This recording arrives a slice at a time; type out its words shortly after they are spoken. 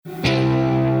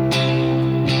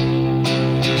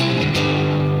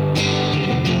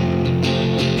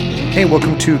Hey,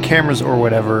 welcome to Cameras or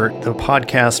Whatever, the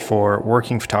podcast for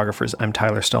working photographers. I'm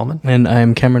Tyler Stallman. And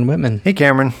I'm Cameron Whitman. Hey,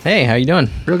 Cameron. Hey, how you doing?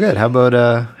 Real good. How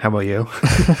about you?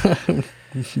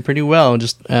 Pretty well.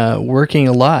 Just working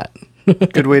a lot.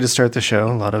 Good way to start the show.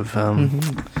 A lot of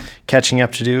catching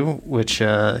up to do, which,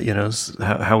 is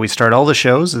how we start all the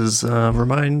shows is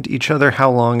remind each other how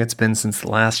long it's been since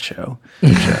the last show.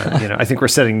 Which, I think we're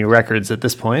setting new records at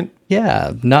this point.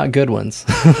 Yeah, not good ones.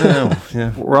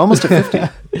 Yeah. We're almost at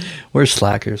 50. We're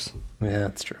slackers. Yeah,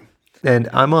 that's true. And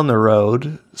I'm on the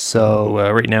road, so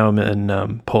right now I'm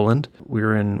in Poland. We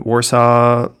were in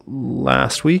Warsaw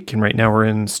last week, and right now we're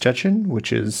in Szczecin,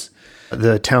 which is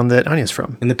the town that Anya's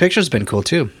from. And the picture's been cool,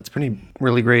 too. It's a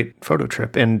really great photo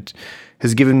trip, and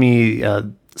has given me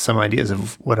some ideas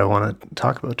of what I want to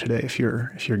talk about today, if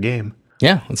you're game.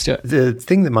 Yeah, let's do it. The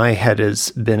thing that my head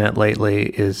has been at lately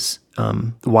is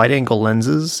wide-angle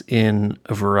lenses in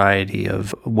a variety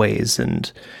of ways, and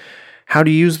how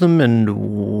to use them and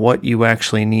what you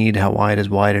actually need, how wide is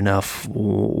wide enough,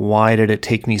 why did it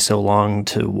take me so long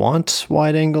to want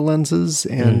wide-angle lenses,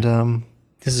 and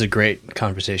This is a great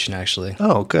conversation, actually.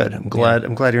 oh, good. I'm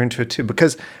glad you're into it too,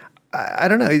 because I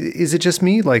don't know, is it just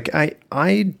me? Like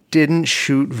I didn't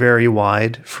shoot very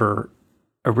wide for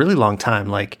a really long time.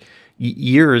 Like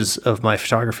years of my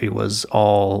photography was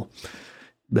all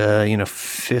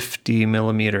 50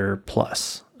 millimeter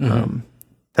plus.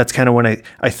 That's kind of when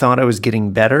I thought I was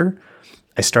getting better.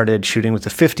 I started shooting with the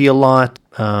 50 a lot,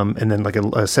 and then like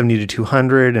a 70 to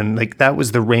 200, and like that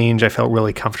was the range I felt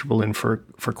really comfortable in for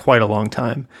quite a long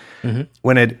time.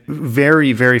 When it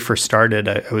very, very first started,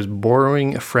 I was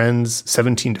borrowing a friend's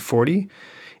 17 to 40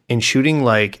 and shooting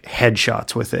like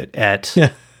headshots with it at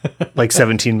like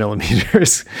 17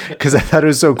 millimeters, because I thought it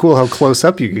was so cool how close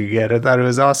up you could get. I thought it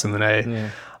was awesome, and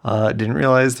I didn't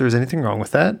realize there was anything wrong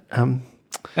with that.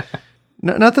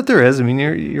 Not that there is. I mean,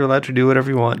 you're allowed to do whatever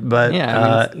you want, but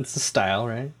yeah, it's a style,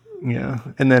 right? Yeah.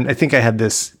 And then I think I had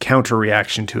this counter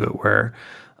reaction to it where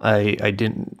I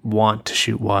didn't want to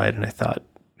shoot wide, and I thought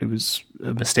it was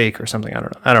a mistake or something. I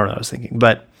don't know what I was thinking.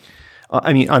 But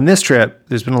I mean, on this trip,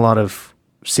 there's been a lot of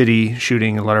city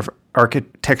shooting, a lot of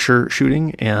architecture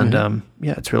shooting, and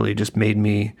it's really just made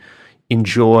me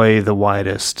enjoy the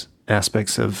widest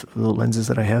aspects of the lenses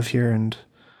that I have here.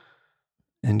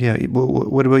 And yeah,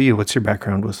 what about you? What's your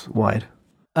background with wide?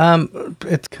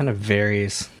 It kind of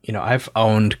varies. I've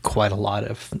owned quite a lot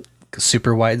of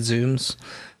super wide zooms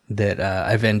that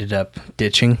I've ended up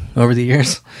ditching over the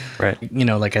years. Right.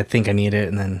 Like I think I need it,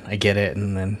 and then I get it,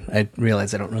 and then I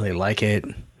realize I don't really like it.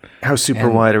 How super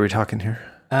wide are we talking here?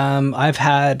 I've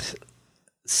had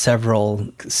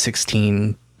several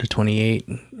 16 to 28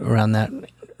 around that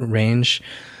range.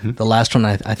 The last one,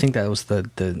 I think that was the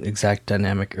exact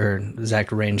dynamic or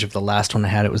exact range of the last one I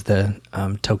had. It was the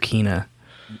Tokina.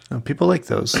 Oh, people like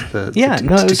those.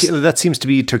 That seems to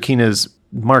be Tokina's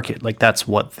market. Like that's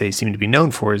what they seem to be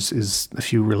known for is a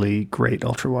few really great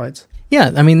ultra wides.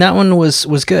 Yeah, I mean that one was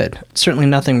good. Certainly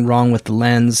nothing wrong with the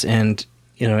lens, and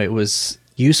it was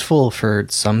useful for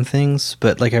some things,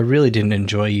 but like I really didn't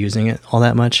enjoy using it all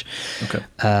that much. Okay.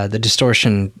 The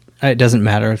distortion, it doesn't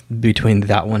matter between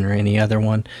that one or any other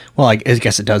one. Well, I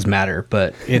guess it does matter,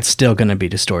 but it's still going to be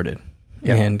distorted.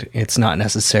 Yeah. And it's not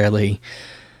necessarily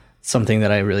something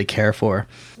that I really care for.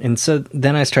 And so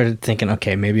then I started thinking,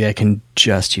 okay, maybe I can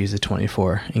just use a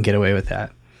 24 and get away with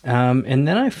that. And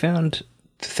then I found,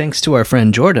 thanks to our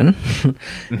friend Jordan,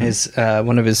 his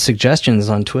one of his suggestions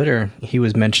on Twitter, he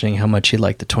was mentioning how much he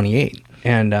liked the 28.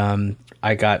 And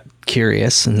I got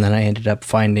curious, and then I ended up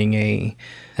finding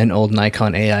an old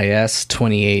Nikon AIS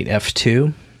 28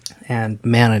 f2, and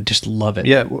man, I just love it.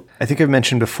 Yeah, I think I've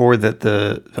mentioned before that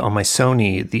on my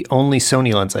Sony, the only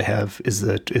Sony lens I have is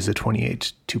a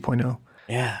 28 2.0.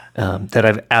 Yeah, that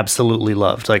I've absolutely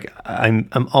loved. Like I'm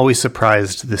always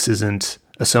surprised this isn't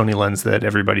a Sony lens that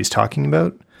everybody's talking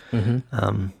about.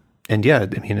 And yeah,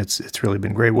 I mean it's really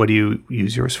been great. What do you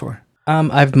use yours for?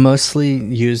 I've mostly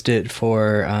used it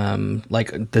for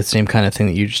like the same kind of thing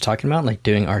that you're just talking about, like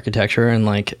doing architecture and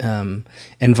like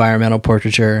environmental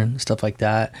portraiture and stuff like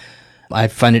that. I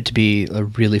find it to be a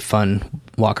really fun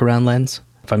walk around lens.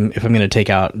 If I'm going to take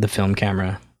out the film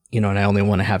camera, and I only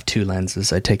want to have two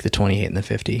lenses, I take the 28 and the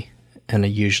 50, and I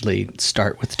usually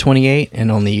start with the 28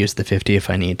 and only use the 50 if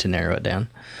I need to narrow it down.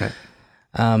 Okay.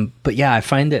 But yeah, I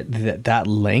find that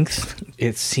length,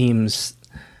 it seems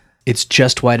it's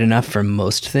just wide enough for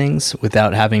most things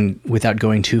without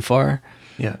going too far.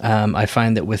 Yeah. I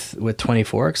find that with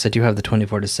 24, because I do have the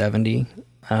 24 to 70,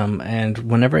 and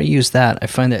whenever I use that, I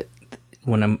find that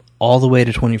when I'm all the way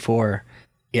to 24,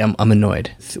 yeah, I'm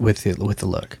annoyed with the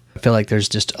look. I feel like there's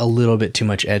just a little bit too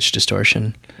much edge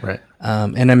distortion. Right.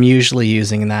 And I'm usually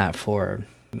using that for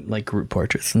like group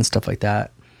portraits and stuff like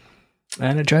that.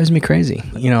 And it drives me crazy.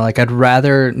 Like I'd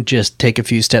rather just take a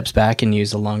few steps back and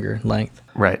use a longer length.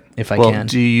 Right. If I can.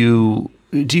 Do you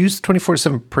use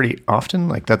 24-7 pretty often?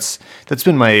 Like that's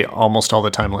been my almost all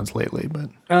the time lens lately, but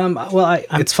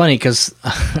it's funny because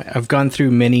I've gone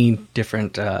through many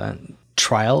different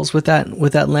trials with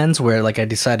that lens where like I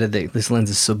decided that this lens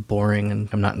is so boring and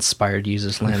I'm not inspired to use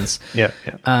this lens. Yeah.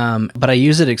 But I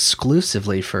use it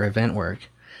exclusively for event work.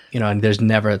 And there's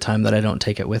never a time that I don't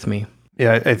take it with me.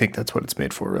 Yeah, I think that's what it's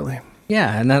made for, really.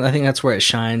 Yeah, and I think that's where it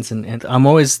shines. And I'm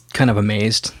always kind of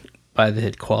amazed by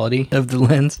the quality of the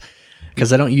lens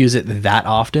because I don't use it that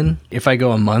often. If I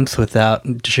go a month without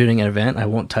shooting an event, I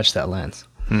won't touch that lens.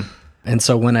 And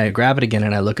so when I grab it again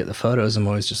and I look at the photos, I'm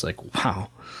always just like, wow,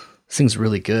 this thing's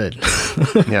really good.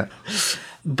 Yeah.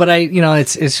 But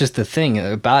it's just the thing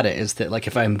about it is that like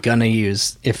if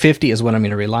 50 is what I'm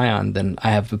going to rely on, then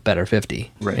I have a better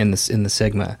 50 in the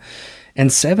Sigma. And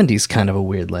 70 is kind of a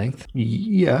weird length.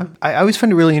 Yeah. I always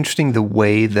find it really interesting the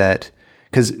way that,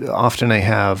 because often I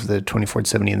have the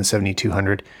 24-70 and the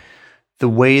 70-200, the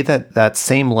way that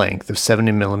same length of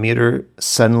 70mm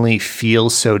suddenly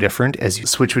feels so different as you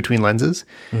switch between lenses.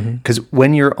 Because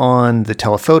when you're on the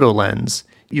telephoto lens,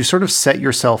 you sort of set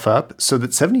yourself up so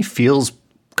that 70 feels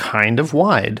kind of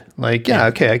wide. Like,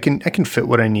 okay, I can fit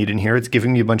what I need in here. It's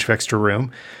giving me a bunch of extra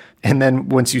room. And then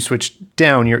once you switch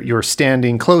down, you're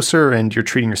standing closer and you're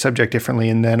treating your subject differently.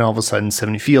 And then all of a sudden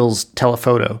 70 feels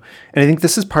telephoto. And I think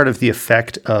this is part of the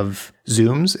effect of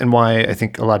zooms and why I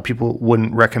think a lot of people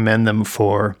wouldn't recommend them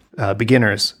for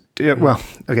beginners. Well,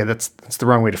 okay, that's the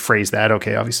wrong way to phrase that.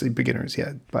 Okay, obviously beginners,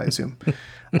 buy a zoom.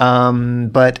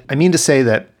 But I mean to say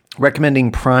that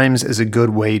recommending primes is a good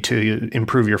way to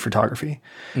improve your photography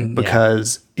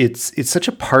because it's such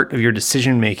a part of your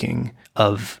decision making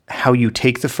of how you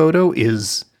take the photo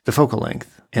is the focal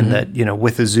length. And that,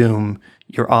 with a zoom,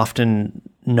 you're often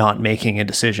not making a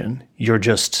decision. You're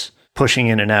just pushing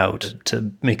in and out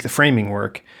to make the framing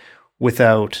work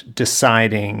without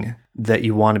deciding that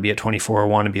you want to be at 24 or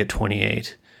want to be at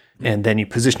 28. And then you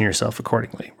position yourself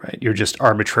accordingly, right? You're just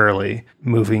arbitrarily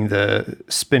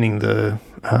spinning the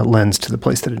lens to the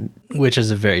place that it which is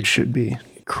a very should be.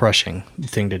 Crushing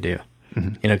thing to do.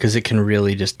 Because it can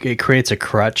really it creates a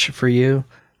crutch for you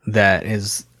that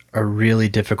is a really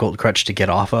difficult crutch to get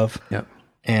off of. Yeah.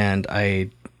 And I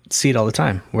see it all the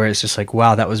time where it's just like,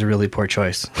 wow, that was a really poor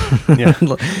choice. Yeah.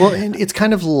 Well, and it's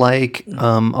kind of like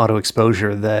auto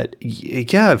exposure that,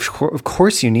 of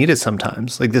course you need it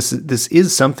sometimes. Like this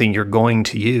is something you're going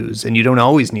to use and you don't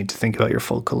always need to think about your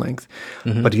focal length.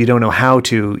 But if you don't know how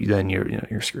to, then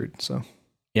you're screwed. So.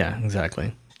 Yeah,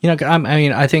 exactly.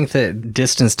 I think that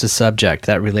distance to subject,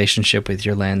 that relationship with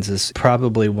your lens is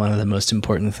probably one of the most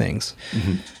important things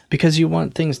because you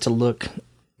want things to look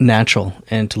natural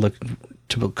and to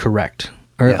look correct.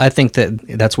 I think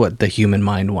that's what the human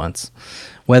mind wants,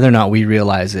 whether or not we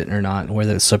realize it or not,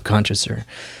 whether it's subconscious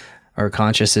or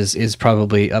conscious is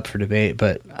probably up for debate.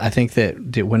 But I think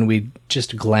that when we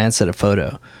just glance at a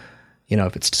photo,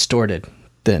 if it's distorted,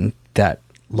 then that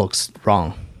looks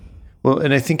wrong. Well,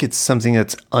 and I think it's something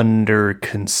that's under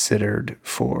considered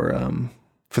for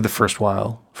the first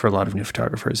while for a lot of new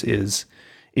photographers is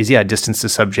distance to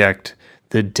subject,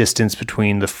 the distance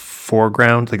between the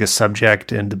foreground, like a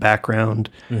subject, and the background,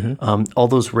 all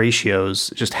those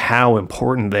ratios, just how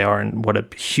important they are and what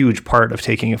a huge part of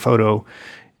taking a photo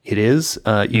it is.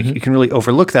 You can really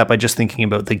overlook that by just thinking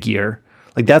about the gear.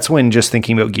 Like that's when just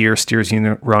thinking about gear steers you in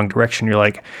the wrong direction. You're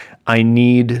like, I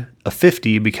need a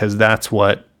 50 because that's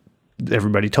what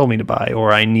everybody told me to buy,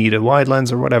 or I need a wide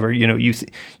lens or whatever. You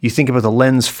think about the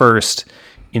lens first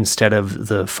instead of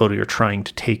the photo you're trying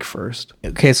to take first.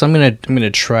 Okay, so I'm gonna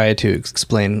try to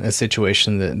explain a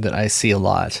situation that I see a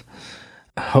lot.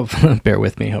 Bear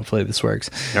with me. Hopefully this works.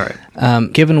 All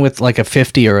right. Given with like a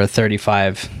 50 or a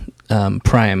 35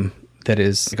 prime that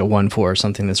is like a 1.4 or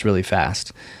something that's really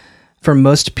fast, for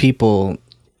most people,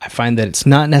 I find that it's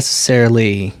not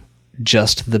necessarily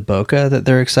just the bokeh that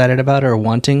they're excited about or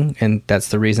wanting, and that's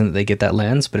the reason that they get that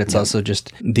lens, but it's also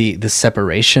just the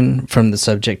separation from the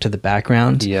subject to the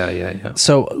background. Yeah.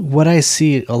 So what I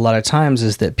see a lot of times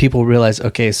is that people realize,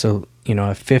 okay, so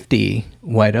a 50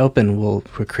 wide open will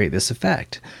create this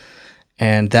effect,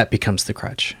 and that becomes the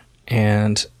crutch.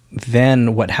 And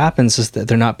then what happens is that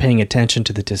they're not paying attention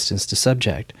to the distance to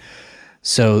subject.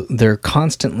 So they're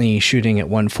constantly shooting at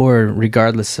 1.4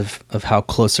 regardless of how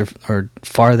close or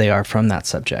far they are from that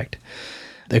subject.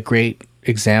 A great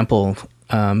example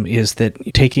is that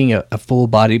taking a full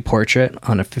body portrait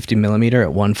on a 50 millimeter at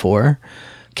 1.4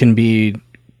 can be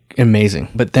amazing.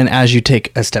 But then as you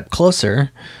take a step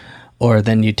closer, or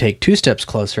then you take 2 steps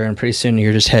closer, and pretty soon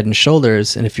you're just head and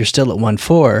shoulders. And if you're still at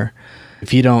 1.4,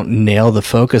 if you don't nail the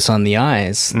focus on the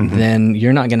eyes, then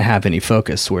you're not going to have any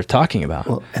focus worth talking about.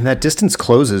 Well, and that distance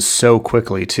closes so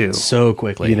quickly too. So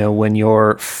quickly. When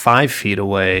you're 5 feet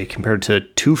away compared to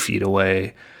 2 feet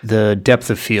away, the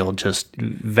depth of field just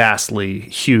vastly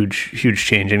huge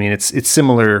change. I mean, it's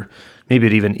similar. Maybe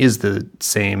it even is the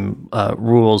same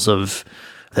rules of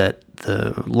that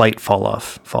the light fall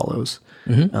off follows.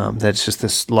 That's just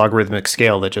this logarithmic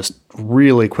scale that just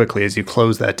really quickly, as you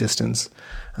close that distance,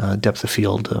 depth of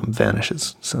field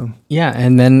vanishes. So yeah,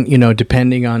 and then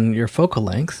depending on your focal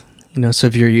length, so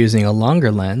if you're using a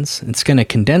longer lens, it's going to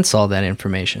condense all that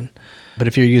information. But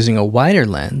if you're using a wider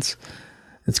lens,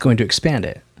 it's going to expand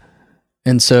it.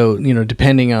 And so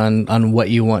depending on what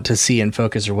you want to see in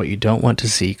focus or what you don't want to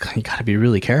see, you got to be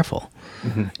really careful.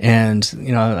 And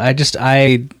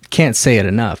I can't say it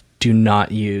enough. Do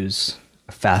not use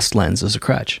a fast lens as a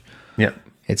crutch. Yeah.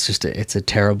 It's a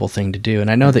terrible thing to do.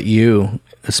 And I know that you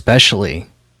especially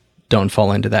don't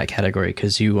fall into that category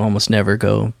because you almost never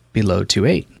go below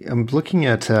 2.8. I'm looking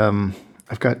at,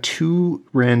 I've got 2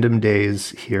 random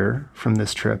days here from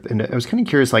this trip. And I was kind of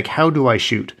curious, like, how do I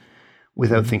shoot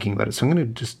without thinking about it? So I'm going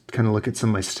to just kind of look at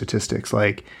some of my statistics.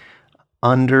 Like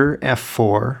under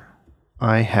f4,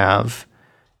 I have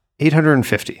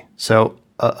 850. So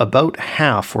about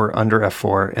half were under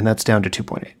f4, and that's down to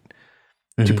 2.8.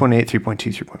 2.8,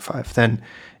 3.2, 3.5. Then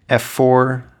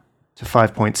f4 to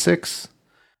 5.6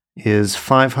 is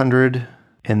 500,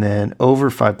 and then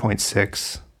over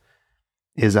 5.6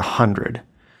 is 100.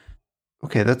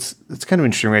 Okay, that's kind of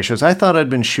interesting ratios. I thought I'd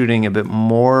been shooting a bit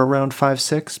more around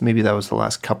 5.6. Maybe that was the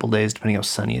last couple days, depending how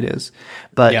sunny it is.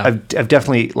 But yeah. I've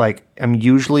definitely, I'm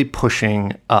usually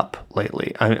pushing up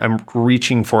lately. I'm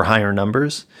reaching for higher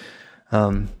numbers,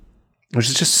 which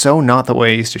is just so not the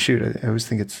way I used to shoot. I always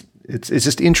think it's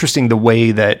just interesting the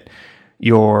way that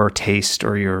your taste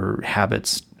or your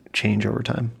habits change over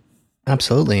time.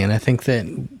 Absolutely. And I think that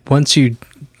once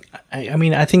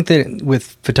I think that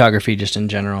with photography just in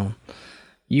general,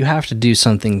 you have to do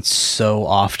something so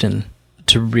often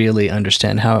to really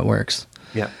understand how it works.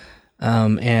 Yeah.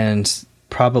 And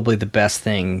probably the best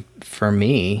thing for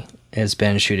me has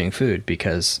been shooting food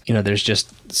because, there's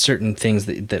just certain things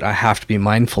that I have to be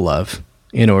mindful of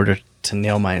in order to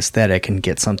nail my aesthetic and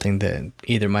get something that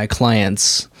either my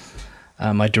clients,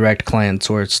 my direct clients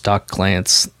or stock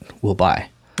clients will buy.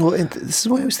 Well, and this is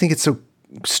why I always think it's so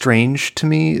strange to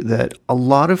me that a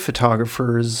lot of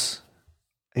photographers,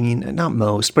 I mean, not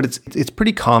most, but it's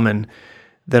pretty common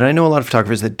that I know a lot of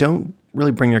photographers that don't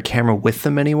really bring their camera with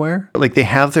them anywhere. Like they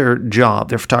have their job,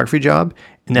 their photography job,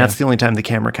 and that's the only time the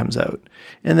camera comes out.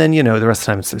 And then, the rest of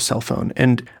the time it's their cell phone.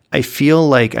 And I feel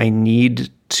like I need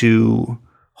to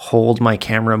hold my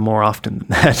camera more often than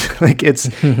that. Like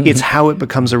it's how it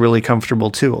becomes a really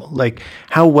comfortable tool. Like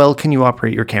how well can you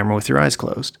operate your camera with your eyes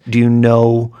closed? Do you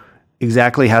know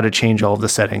exactly how to change all of the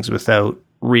settings without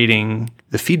reading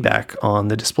the feedback on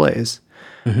the displays?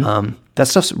 That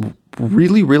stuff's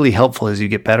really, really helpful as you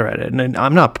get better at it. And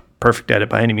I'm not perfect at it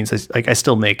by any means. I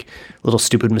still make little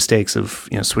stupid mistakes of,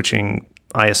 switching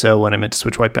ISO when I meant to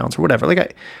switch white balance or whatever.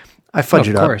 Like I fudge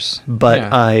it up, but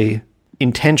I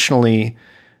intentionally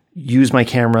use my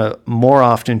camera more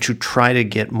often to try to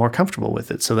get more comfortable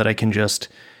with it so that I can just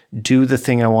do the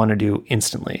thing I want to do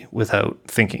instantly without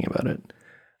thinking about it.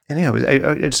 And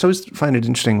I just always find it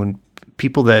interesting when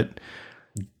people that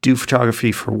do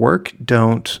photography for work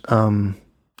don't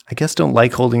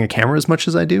like holding a camera as much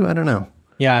as I do. I don't know.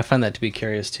 Yeah, I find that to be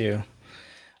curious too.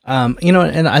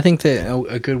 And I think that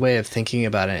a good way of thinking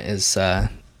about it is,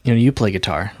 you play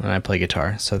guitar and I play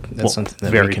guitar, so that's something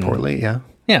that very we can poorly, yeah.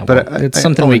 Yeah, but it's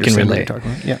something we can relate.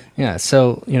 Yeah. Yeah.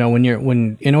 So,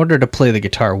 when in order to play the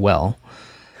guitar well,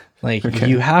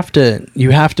 you have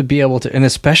to be able to, and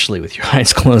especially with your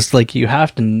eyes closed, you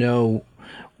have to know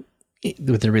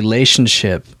with the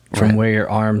relationship from where your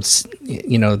arms,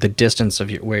 the distance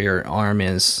of where your arm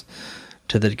is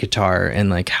to the guitar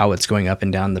and how it's going up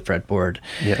and down the fretboard.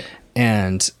 Yeah.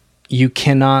 And you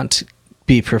cannot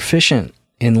be proficient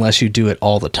unless you do it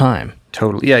all the time.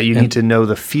 Totally. Yeah, you need to know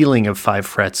the feeling of 5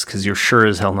 frets because you're sure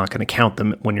as hell not going to count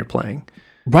them when you're playing.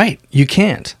 Right. You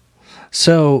can't.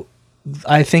 So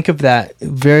I think of that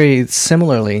very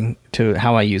similarly to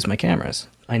how I use my cameras.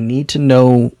 I need to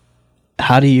know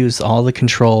how to use all the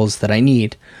controls that I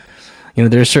need.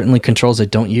 There are certainly controls I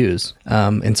don't use,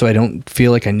 and so I don't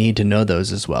feel like I need to know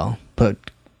those as well. But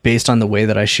based on the way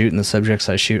that I shoot and the subjects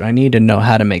I shoot, I need to know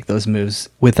how to make those moves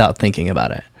without thinking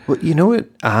about it. Well, you know what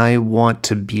I want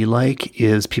to be like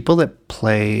is people that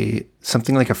play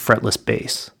something like a fretless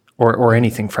bass or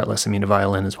anything fretless. I mean, a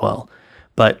violin as well,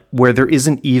 but where there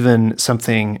isn't even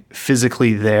something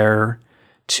physically there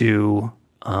to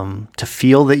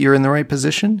feel that you're in the right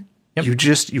position. Yep.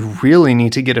 You really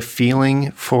need to get a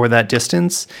feeling for that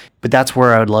distance. But that's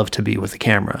where I would love to be with the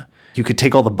camera. You could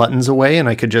take all the buttons away and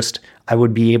I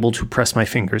would be able to press my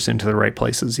fingers into the right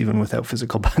places even without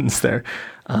physical buttons there.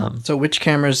 So which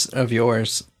cameras of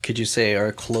yours could you say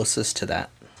are closest to that?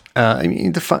 I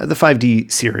mean, the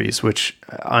 5D series, which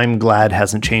I'm glad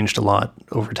hasn't changed a lot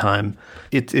over time.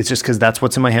 It's just because that's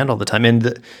what's in my hand all the time. And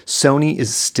the Sony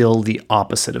is still the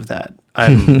opposite of that.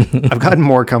 I've gotten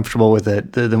more comfortable with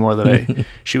it the more that I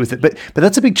shoot with it. But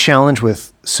that's a big challenge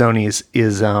with Sony's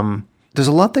is there's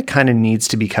a lot that kind of needs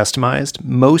to be customized.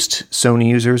 Most Sony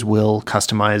users will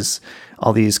customize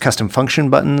all these custom function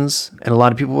buttons, and a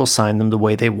lot of people will assign them the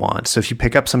way they want. So if you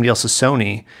pick up somebody else's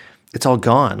Sony, it's all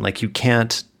gone. Like you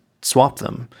can't swap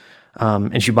them.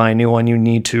 And if you buy a new one, you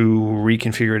need to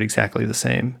reconfigure it exactly the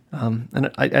same.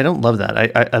 And I don't love that.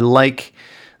 I like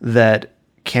that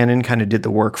Canon kind of did the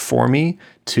work for me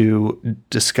to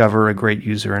discover a great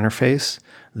user interface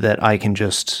that I can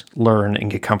just learn and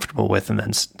get comfortable with and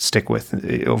then stick with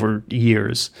over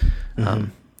years,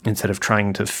 instead of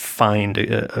trying to find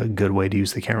a good way to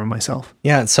use the camera myself.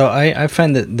 Yeah, so I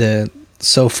find that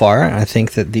so far, I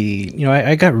think that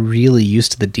I got really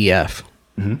used to the DF.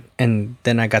 Mm-hmm. And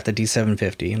then I got the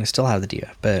D750, and I still have the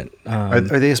DF. But are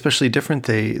they especially different?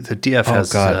 The DF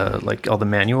has like all the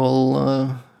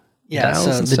manual dials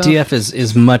so and the stuff? DF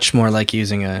is much more like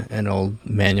using an old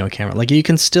manual camera. Like you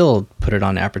can still put it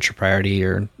on aperture priority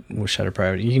or shutter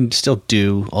priority. You can still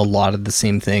do a lot of the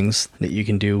same things that you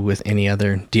can do with any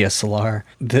other DSLR.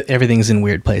 Everything's in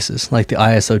weird places. Like the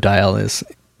ISO dial is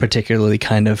particularly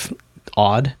kind of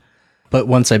odd. But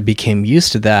once I became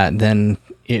used to that, then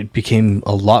it became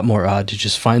a lot more odd to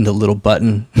just find the little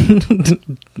button,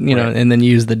 you know, and then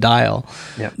use the dial,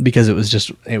 because it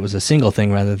was a single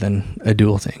thing rather than a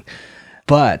dual thing.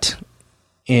 But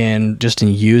in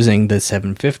using the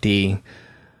 750,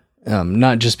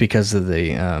 not just because of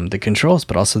the controls,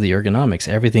 but also the ergonomics,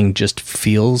 everything just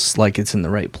feels like it's in the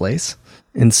right place.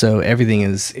 And so everything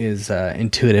is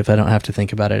intuitive. I don't have to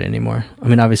think about it anymore. I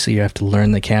mean, obviously you have to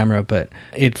learn the camera, but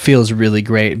it feels really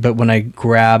great. But when I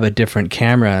grab a different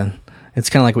camera, it's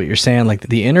kind of like what you're saying, like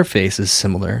the interface is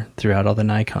similar throughout all the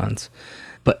Nikons.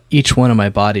 But each one of my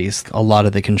bodies, a lot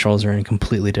of the controls are in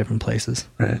completely different places.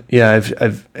 Right. Yeah,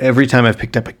 I've every time I've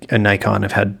picked up a Nikon,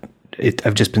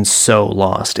 I've just been so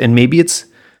lost. And maybe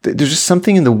there's just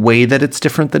something in the way that it's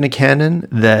different than a Canon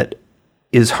that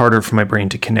is harder for my brain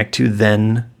to connect to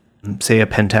than, say, a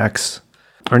Pentax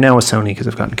or now a Sony because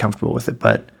I've gotten comfortable with it.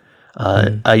 But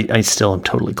I still am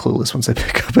totally clueless once I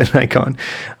pick up a Nikon.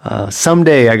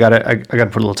 Someday I gotta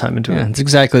put a little time into it. It's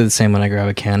exactly the same when I grab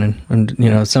a Canon,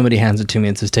 and somebody hands it to me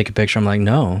and says take a picture. I'm like,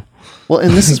 no. Well,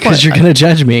 and this is because you're gonna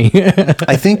judge me.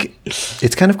 I think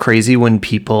it's kind of crazy when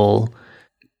people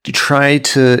try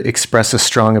to express a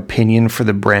strong opinion for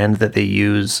the brand that they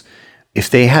use if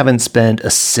they haven't spent a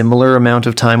similar amount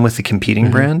of time with the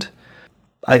competing brand.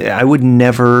 I would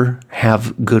never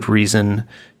have good reason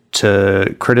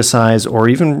to criticize or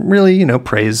even really,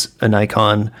 praise a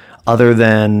Nikon other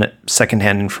than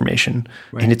secondhand information.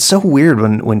 Right. And it's so weird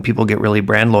when people get really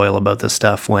brand loyal about this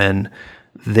stuff when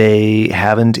they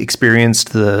haven't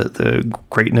experienced the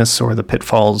greatness or the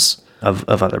pitfalls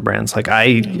of other brands. Like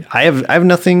I have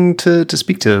nothing to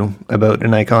speak to about a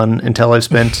Nikon until I've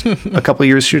spent a couple of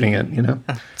years shooting it,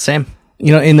 Same.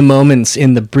 In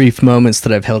the brief moments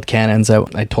that I've held Canons,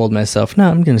 I told myself, no,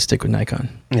 I'm going to stick with Nikon.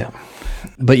 Yeah.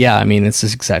 But yeah, I mean, it's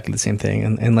just exactly the same thing.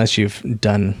 And unless you've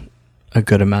done a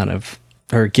good amount of,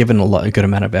 or given a good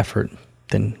amount of effort,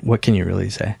 then what can you really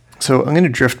say? So I'm going to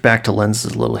drift back to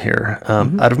lenses a little here.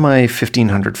 Out of my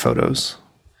 1,500 photos,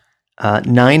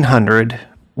 900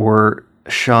 were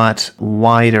shot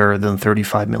wider than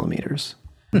 35 millimeters.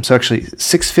 So actually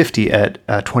 650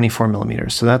 at 24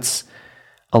 millimeters. So that's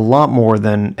a lot more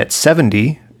than at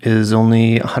 70 is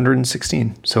only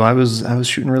 116. So I was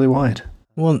shooting really wide.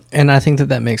 Well, and I think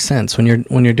that makes sense. When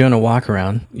you're doing a walk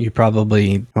around, you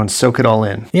probably want to soak it all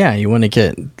in. Yeah, you want to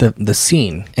get the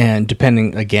scene. And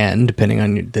depending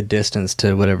on the distance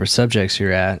to whatever subjects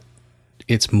you're at,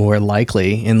 it's more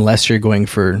likely, unless you're going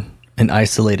for an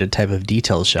isolated type of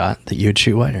detail shot, that you would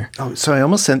shoot wider. Oh, so I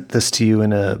almost sent this to you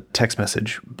in a text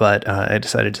message, but I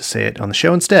decided to say it on the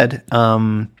show instead.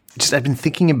 I've been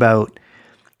thinking about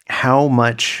how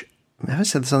much have I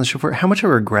said this on the show before? How much I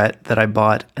regret that I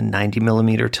bought a 90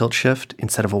 millimeter tilt shift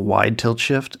instead of a wide tilt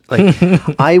shift. Like,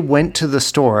 I went to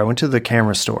the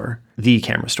camera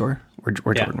store where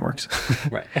Jordan works.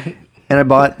 Right. And I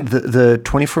bought the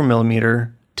 24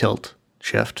 millimeter tilt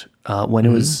shift when it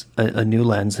was a new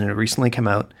lens and it recently come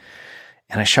out.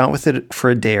 And I shot with it for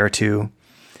a day or two.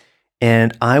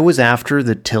 And I was after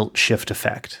the tilt shift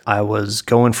effect. I was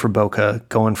going for bokeh,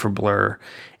 going for blur.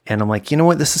 And I'm like, you know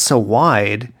what? This is so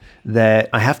wide that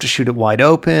I have to shoot it wide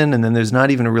open. And then there's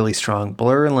not even a really strong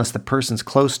blur unless the person's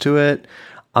close to it.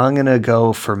 I'm going to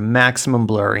go for maximum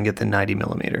blur and get the 90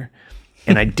 millimeter.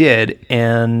 And I did.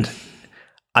 And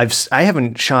I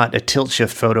haven't shot a tilt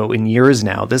shift photo in years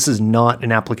now. This is not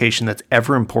an application that's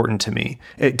ever important to me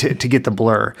to get the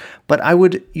blur, but I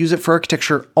would use it for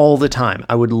architecture all the time.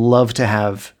 I would love to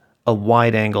have a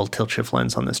wide angle tilt shift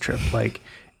lens on this trip. Like,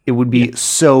 it would be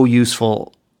so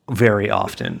useful very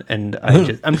often. And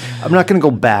I'm not going to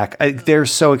go back. They're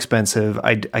so expensive.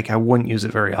 I wouldn't use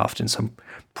it very often. So I'm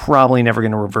probably never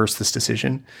going to reverse this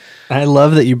decision. I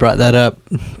love that you brought that up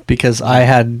because I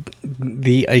had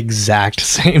the exact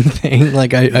same thing.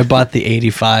 Like, I bought the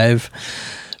 85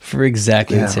 for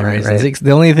exactly the same reasons. Right.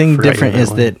 The only thing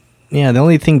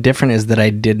different is that I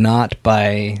did not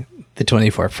buy the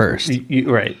 24 first.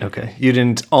 Right. Okay. You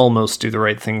didn't almost do the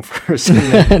right thing first,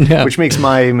 no. Which makes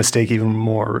my mistake even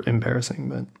more embarrassing.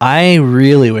 But I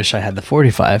really wish I had the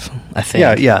 45. I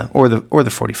think. Yeah, or the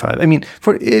 45. I mean,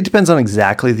 it depends on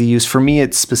exactly the use. For me,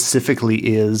 it specifically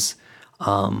is.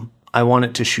 I want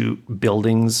it to shoot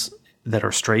buildings that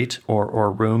are straight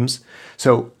or rooms.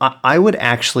 So I would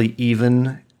actually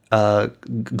even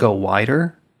go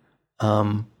wider.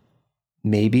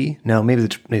 Maybe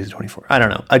the 24. I don't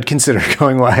know. I'd consider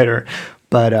going wider,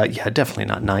 but yeah, definitely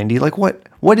not 90. Like,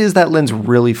 what is that lens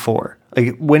really for?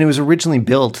 Like, when it was originally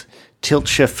built, tilt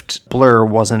shift blur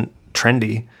wasn't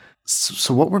trendy.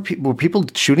 So what were people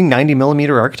shooting 90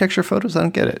 millimeter architecture photos? I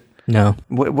don't get it. No.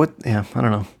 What? Yeah, I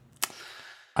don't know.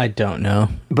 I don't know.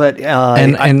 But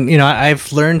and you know,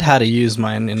 I've learned how to use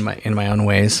mine in my own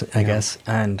ways, I guess.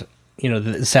 And you know,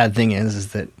 the sad thing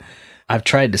is that I've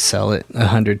tried to sell it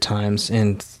 100 times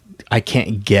and I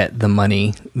can't get the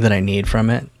money that I need from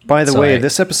it. By the way,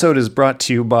 this episode is brought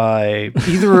to you by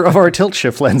either of our tilt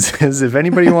shift lenses. If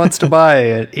anybody wants to buy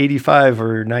an 85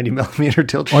 or 90 millimeter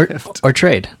tilt shift. Or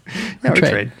trade. Yeah, or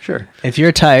trade, sure. If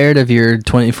you're tired of your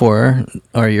 24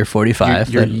 or your 45.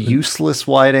 Your useless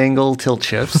wide angle tilt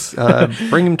shifts,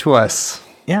 bring them to us.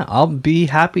 Yeah, I'll be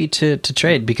happy to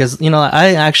trade because, you know,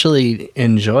 I actually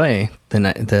enjoy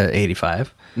the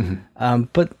 85. Mm-hmm.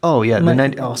 But the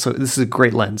 90 also, this is a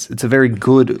great lens. It's a very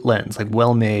good lens, like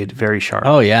well made, very sharp.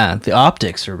 Oh yeah, the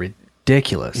optics are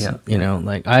ridiculous. Yeah, you know,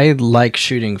 like I like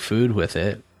shooting food with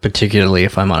it, particularly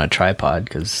if I'm on a tripod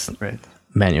because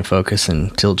manual focus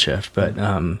and tilt shift. But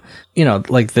you know,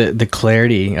 like the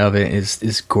clarity of it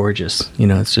is gorgeous. You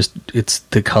know, it's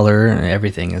the color and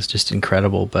everything is just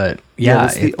incredible. But yeah,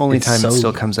 that's the only time it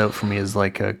still comes out for me is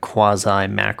like a quasi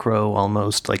macro,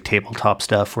 almost like tabletop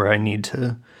stuff where I need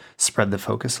to spread the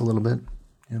focus a little bit.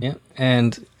 Yeah,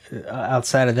 and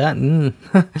outside of that,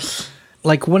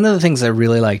 like one of the things I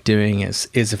really like doing is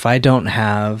if I don't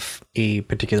have a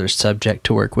particular subject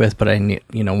to work with, but I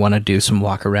want to do some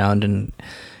walk around and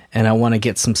I want to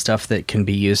get some stuff that can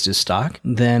be used as stock,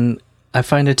 then I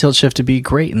find a tilt shift to be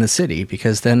great in the city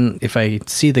because then if I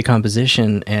see the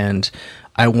composition and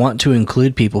I want to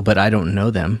include people, but I don't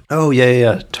know them. Oh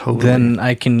yeah, totally. Then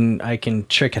I can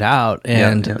trick it out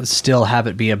and still have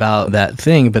it be about that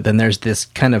thing. But then there's this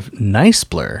kind of nice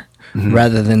blur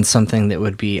rather than something that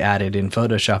would be added in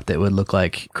Photoshop that would look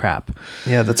like crap.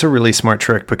 Yeah, that's a really smart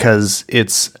trick because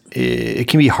it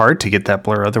can be hard to get that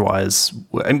blur otherwise.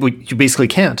 I mean, you basically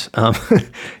can't.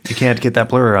 You can't get that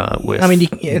blur with. I mean, you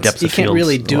can't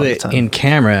really do it in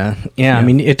camera. Yeah, I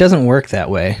mean, it doesn't work that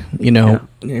way. You know,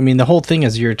 I mean, the whole thing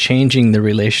is you're changing the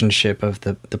relationship of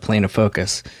the plane of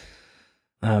focus.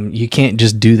 You can't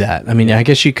just do that. I mean, I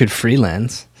guess you could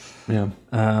freelance. Yeah.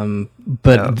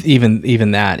 But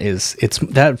even that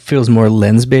that feels more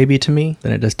lens baby to me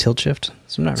than it does tilt shift.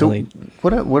 So I'm not really.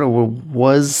 What I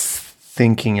was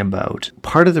thinking about,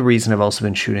 part of the reason I've also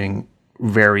been shooting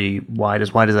very wide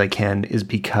as I can is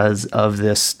because of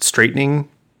this straightening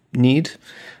need.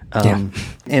 And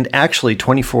actually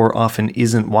 24 often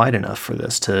isn't wide enough for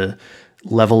this to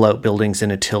level out buildings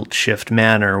in a tilt shift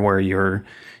manner where you're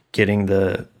getting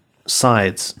the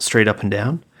sides straight up and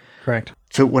down. Correct.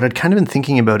 So what I'd kind of been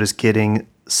thinking about is getting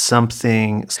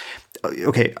something.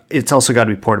 Okay, it's also got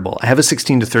to be portable. I have a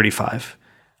 16 to 35.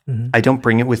 Mm-hmm. I don't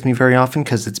bring it with me very often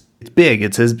because it's big.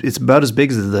 It's about as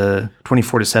big as the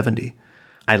 24 to 70.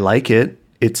 I like it.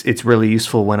 it's really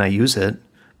useful when I use it,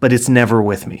 but it's never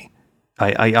with me.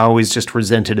 I always just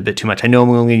resent it a bit too much. I know I'm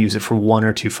only going to use it for 1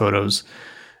 or 2 photos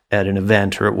at an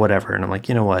event or whatever, and I'm like,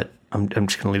 you know what? I'm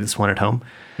just going to leave this one at home.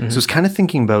 So I was kind of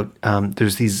thinking about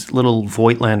there's these little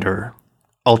Voigtlander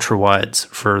ultra wides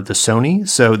for the Sony.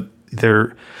 So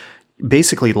they're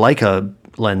basically Leica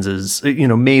lenses,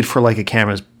 made for Leica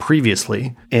cameras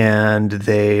previously, and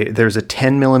there's a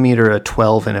 10 millimeter, a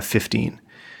 12, and a 15.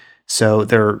 So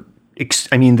the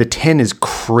 10 is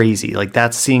crazy. Like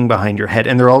that's seeing behind your head,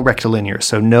 and they're all rectilinear.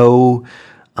 So no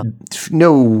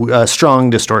strong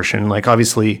distortion. Like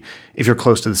obviously, if you're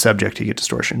close to the subject, you get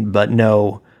distortion, but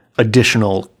no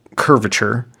additional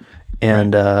curvature.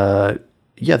 And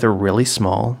they're really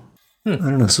small. I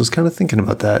don't know. So I was kind of thinking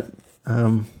about that.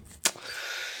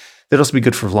 They'd also be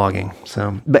good for vlogging.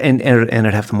 So, but and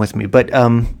I'd have them with me. But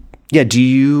do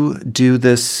you do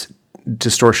this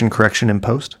distortion correction in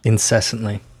post?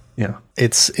 Incessantly. Yeah.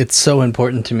 It's so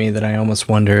important to me that I almost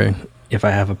wonder if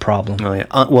I have a problem. Oh yeah.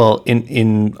 Well,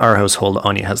 in our household,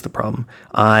 Anya has the problem.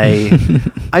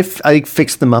 I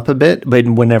fixed them up a bit, but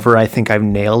whenever I think I've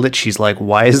nailed it, she's like,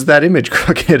 "Why is that image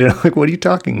crooked?" And I'm like, "What are you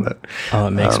talking about?" Oh,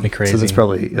 it makes me crazy. So that's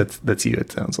probably that's you.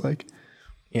 It sounds like.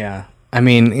 Yeah, I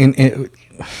mean,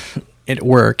 at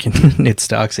work at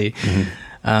Stocksy,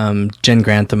 Jen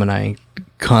Grantham and I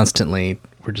constantly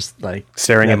were just like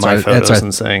staring at my photos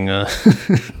and saying,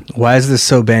 "Why is this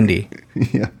so bendy?"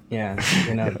 Yeah,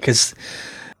 because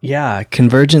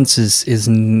convergence is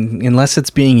unless it's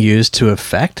being used to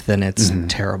effect, then it's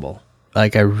terrible.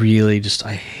 Like I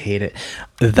hate it.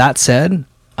 That said,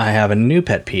 I have a new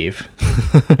pet peeve.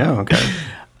 Oh, okay.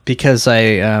 Because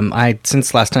I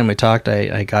since last time we talked,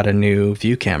 I got a new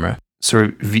view camera.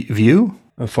 So view?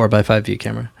 A 4x5 view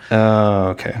camera. Oh,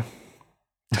 okay.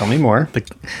 Tell me more.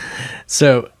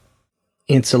 So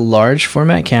it's a large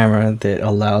format camera that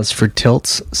allows for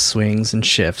tilts, swings, and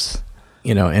shifts.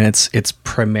 And it's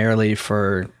primarily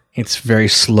it's very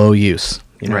slow use.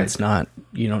 Right. It's not,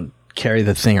 you don't carry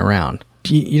the thing around.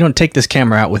 You don't take this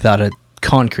camera out without a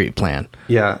concrete plan.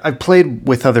 Yeah, I've played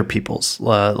with other people's.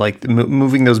 Like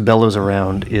moving those bellows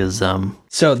around is.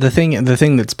 So the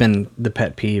thing that's been the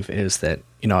pet peeve is that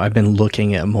I've been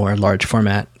looking at more large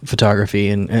format photography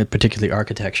and particularly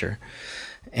architecture,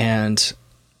 and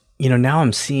now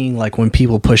I'm seeing like when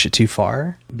people push it too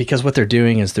far, because what they're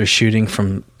doing is they're shooting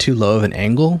from too low of an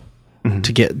angle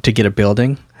to get a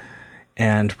building,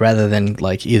 and rather than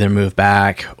like either move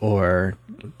back or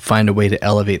find a way to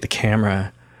elevate the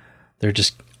camera, they're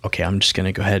just, okay, I'm just going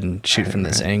to go ahead and shoot from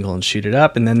this angle and shoot it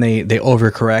up. And then they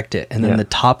overcorrect it. And then the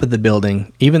top of the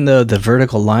building, even though the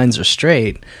vertical lines are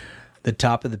straight, the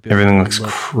top of the building... Everything looks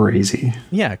crazy.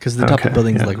 Yeah, because the top of the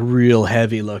building is like real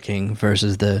heavy looking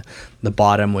versus the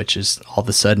bottom, which is all of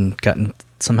a sudden gotten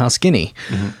somehow skinny.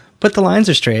 But the lines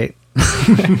are straight.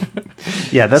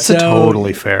 Yeah, that's a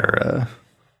totally fair...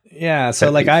 Yeah, so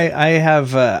like I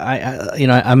have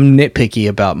I'm nitpicky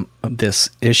about this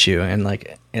issue, and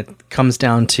like it comes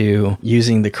down to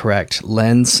using the correct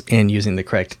lens and using the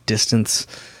correct distance,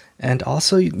 and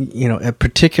also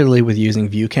particularly with using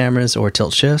view cameras or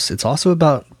tilt shifts, it's also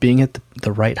about being at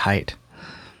the right height.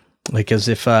 Like as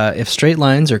if straight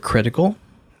lines are critical,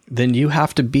 then you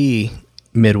have to be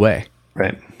midway.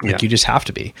 Right. Like you just have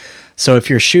to be. So if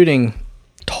you're shooting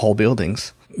tall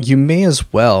buildings, you may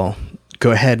as well go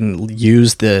ahead and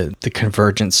use the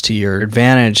convergence to your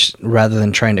advantage rather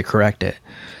than trying to correct it.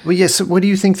 Well, yes. So what do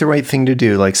you think the right thing to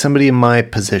do? Like somebody in my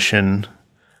position,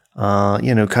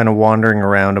 kind of wandering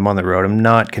around, I'm on the road. I'm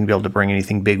not going to be able to bring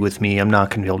anything big with me. I'm not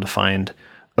going to be able to find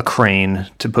a crane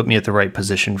to put me at the right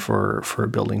position for a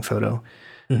building photo.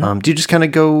 Do you just kind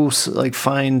of go like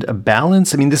find a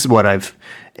balance? I mean, this is what I've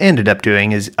ended up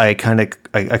doing is I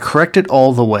correct it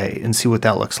all the way and see what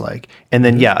that looks like. And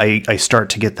then, I start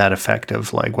to get that effect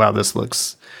of like, wow, this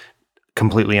looks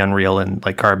completely unreal and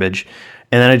like garbage.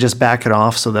 And then I just back it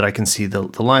off so that I can see the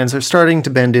lines are starting to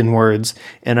bend inwards.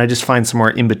 And I just find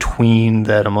somewhere in between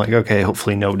that I'm like, okay,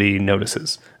 hopefully nobody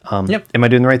notices. Am I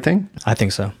doing the right thing? I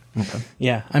think so. Okay.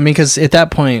 Yeah. I mean, because at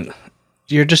that point,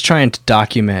 you're just trying to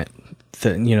document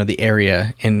the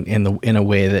area in a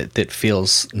way that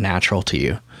feels natural to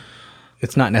you.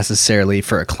 It's not necessarily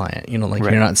for a client,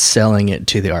 right. You're not selling it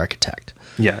to the architect.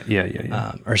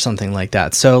 Yeah. Or something like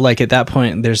that. So like at that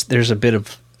point, there's a bit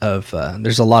of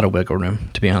there's a lot of wiggle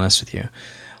room, to be honest with you.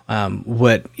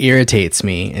 What irritates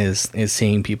me is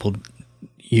seeing people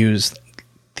use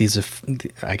these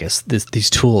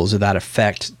tools or that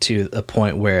effect to a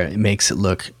point where it makes it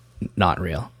look not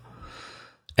real.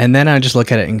 And then I just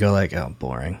look at it and go like, oh,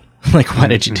 boring. Like, why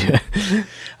did you do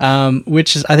it?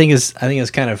 Which is, I think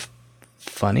is kind of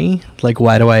funny. Like,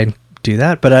 why do I do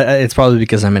that, but it's probably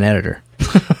because I'm an editor.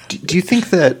 Do you think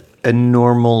that a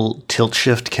normal tilt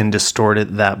shift can distort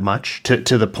it that much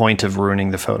to the point of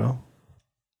ruining the photo?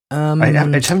 I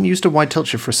just haven't used a wide tilt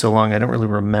shift for so long. I don't really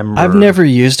remember. I've never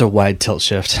used a wide tilt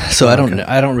shift, so I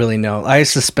don't really know. I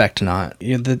suspect not.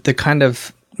 The kind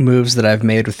of moves that I've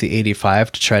made with the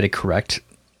 85 to try to correct,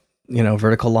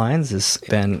 vertical lines has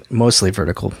been mostly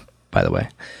vertical, by the way,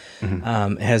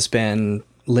 has been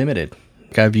limited.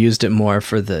 I've used it more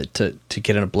for to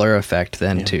get a blur effect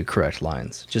than to correct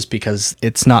lines, just because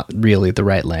it's not really the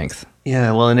right length.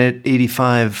 Yeah, well, and at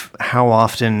 85, how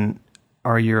often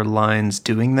are your lines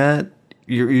doing that?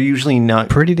 You're usually not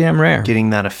pretty damn rare getting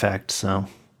that effect. So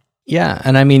yeah,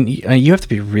 and I mean, you have to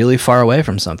be really far away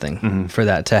from something for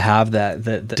that to have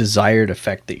the desired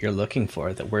effect that you're looking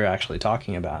for, that we're actually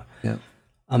talking about. Yeah.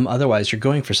 Otherwise, you're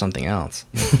going for something else.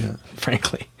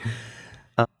 Frankly.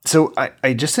 So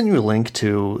I just sent you a link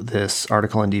to this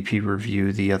article in DP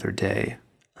Review the other day.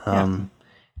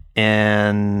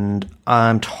 And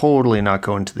I'm totally not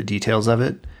going to the details of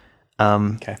it.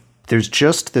 Okay. There's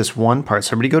just this one part.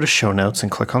 So everybody go to show notes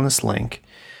and click on this link,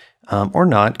 or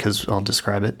not, because I'll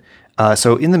describe it.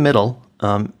 So in the middle,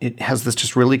 it has this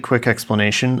just really quick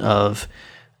explanation of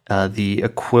the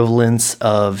equivalence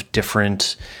of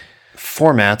different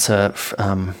formats,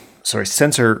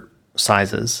 sensor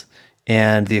sizes,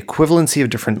 and the equivalency of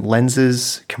different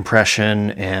lenses,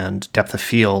 compression, and depth of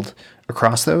field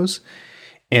across those.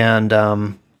 And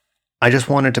I just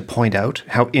wanted to point out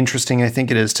how interesting I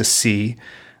think it is to see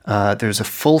there's a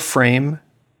full frame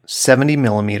 70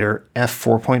 millimeter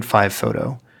f4.5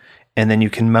 photo, and then you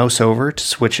can mouse over to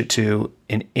switch it to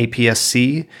an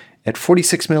APS-C at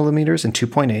 46 millimeters and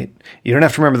 2.8. You don't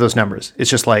have to remember those numbers.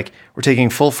 It's just like we're taking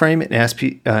full frame an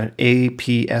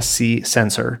APS-C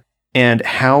sensor, and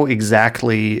how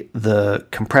exactly the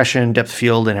compression, depth of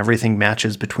field, and everything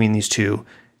matches between these two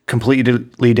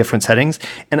completely different settings.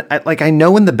 And I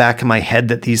know in the back of my head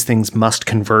that these things must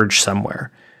converge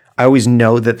somewhere. I always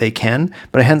know that they can,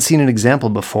 but I hadn't seen an example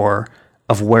before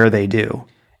of where they do.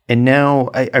 And now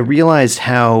I realized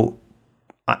how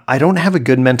I don't have a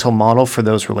good mental model for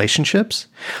those relationships.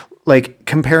 Like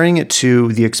comparing it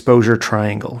to the exposure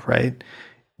triangle, right?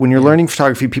 When you're learning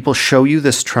photography, people show you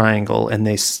this triangle and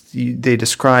they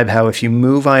describe how if you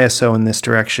move ISO in this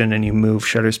direction and you move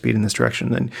shutter speed in this direction,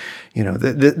 then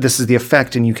this is the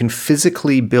effect, and you can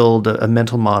physically build a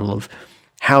mental model of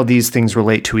how these things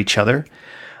relate to each other.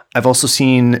 I've also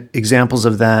seen examples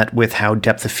of that with how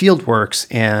depth of field works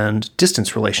and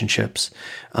distance relationships,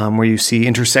 where you see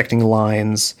intersecting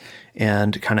lines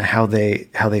and kind of how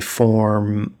they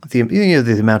form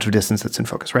the amount of distance that's in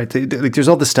focus, right? There's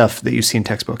all the stuff that you see in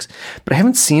textbooks, but I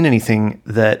haven't seen anything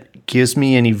that gives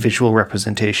me any visual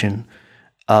representation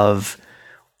of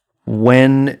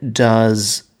when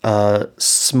does a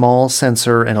small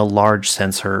sensor and a large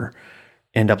sensor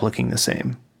end up looking the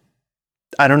same.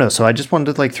 I don't know. So I just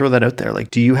wanted to throw that out there.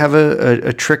 Do you have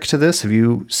a trick to this? Have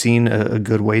you seen a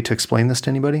good way to explain this to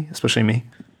anybody, especially me?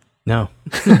 No.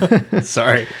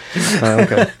 Sorry.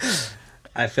 Okay.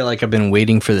 I feel like I've been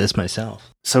waiting for this myself.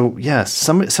 So yeah,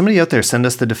 somebody out there send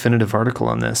us the definitive article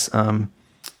on this. But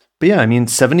yeah, I mean,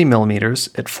 70 millimeters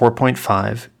at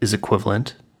 4.5 is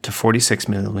equivalent to 46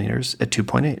 millimeters at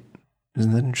 2.8.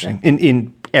 Isn't that interesting? Yeah.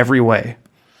 In every way.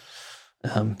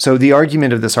 So the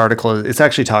argument of this article is it's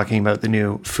actually talking about the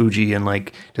new Fuji and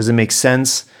does it make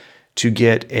sense to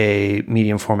get a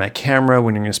medium format camera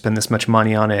when you're going to spend this much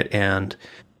money on it? And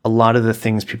a lot of the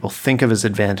things people think of as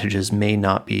advantages may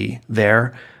not be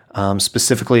there,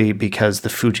 specifically because the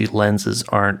Fuji lenses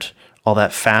aren't all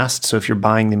that fast. So if you're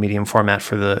buying the medium format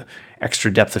for the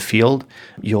extra depth of field,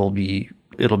 it'll be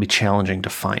challenging to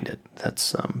find it.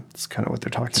 That's kind of what they're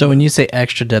talking about. So when you say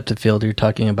extra depth of field, you're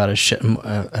talking about a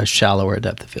shallower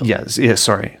depth of field. Yeah,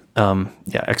 sorry.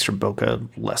 Extra bokeh,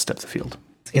 less depth of field.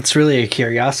 It's really a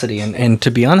curiosity. And to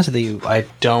be honest with you, I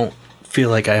don't feel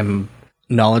like I'm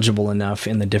knowledgeable enough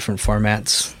in the different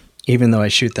formats, even though I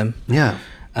shoot them. Yeah.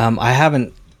 I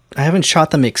haven't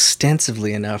shot them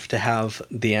extensively enough to have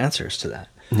the answers to that.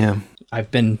 Yeah.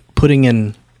 I've been putting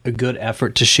in a good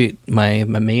effort to shoot my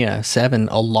Mamiya 7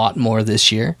 a lot more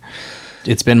this year.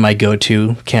 It's been my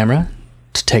go-to camera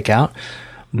to take out,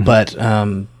 but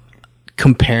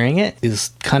comparing it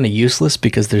is kind of useless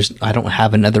because I don't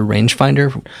have another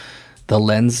rangefinder. The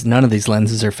lens, none of these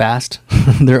lenses are fast.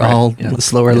 They're all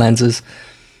slower lenses.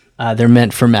 They're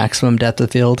meant for maximum depth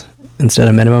of field instead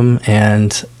of minimum,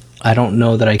 and I don't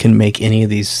know that I can make any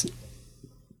of these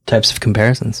types of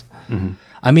comparisons.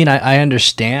 I mean, I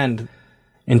understand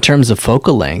in terms of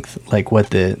focal length, what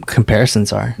the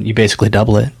comparisons are. You basically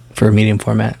double it for a medium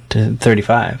format to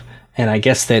 35, And I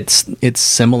guess it's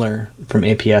similar from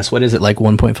APS. What is it, like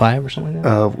 1.5 or something like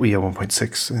that? Yeah,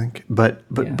 1.6, I think. But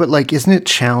like, isn't it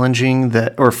challenging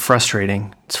that, or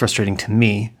frustrating? It's frustrating to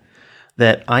me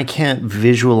that I can't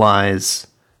visualize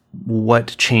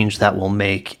what change that will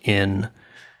make in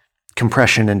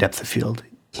compression and depth of field.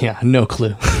 Yeah, no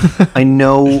clue. I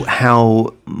know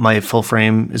how my full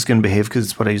frame is going to behave because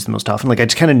it's what I use the most often. Like, I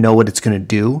just kind of know what it's going to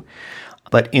do.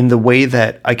 But in the way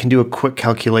that I can do a quick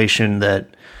calculation that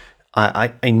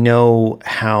I know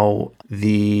how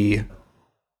the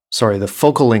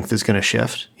focal length is going to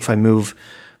shift. If I move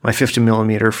my 50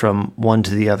 millimeter from one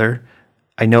to the other,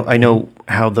 I know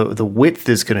how the width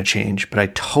is going to change, but I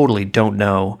totally don't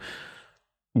know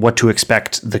what to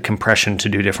expect the compression to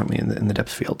do differently in the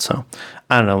depth field. So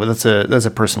I don't know. That's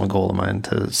a personal goal of mine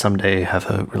to someday have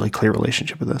a really clear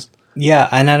relationship with this. Yeah,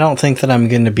 and I don't think that I'm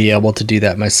going to be able to do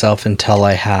that myself until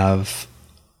I have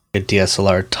a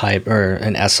DSLR type or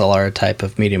an SLR type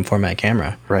of medium format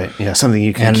camera. Right. Yeah. Something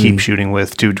you can keep shooting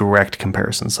with, do direct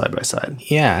comparisons side by side.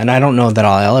 Yeah. And I don't know that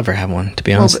I'll ever have one, to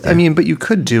be honest. Well, but you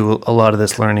could do a lot of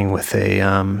this learning with a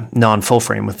non-full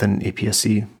frame with an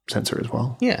APS-C sensor as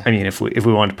well. Yeah. I mean, if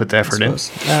we wanted to put the effort in.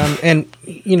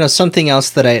 And something else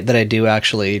that I do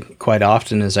actually quite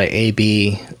often is I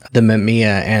A/B the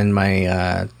Mamiya and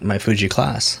my Fuji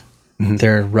Class. Mm-hmm.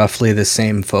 They're roughly the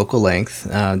same focal length.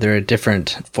 They're a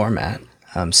different format,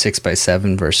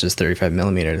 6x7 versus 35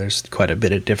 millimeter. There's quite a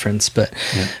bit of difference, but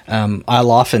I'll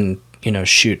often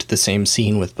shoot the same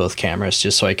scene with both cameras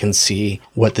just so I can see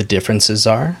what the differences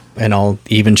are, and I'll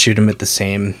even shoot them at the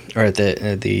same or at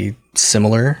the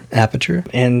similar aperture.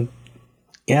 And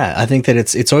yeah, I think that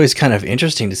it's always kind of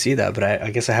interesting to see that, but I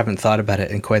guess I haven't thought about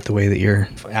it in quite the way that you're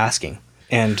asking.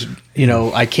 And,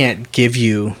 I can't give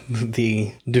you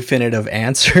the definitive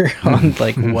answer on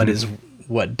like what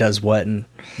does what. And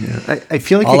I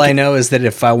feel like I know is that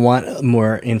if I want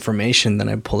more information, then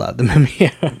I pull out the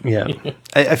Mamiya. Yeah.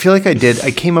 I feel like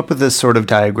I came up with this sort of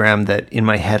diagram that in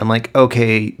my head, I'm like,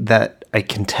 okay, that I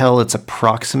can tell it's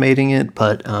approximating it,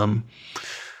 but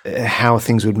how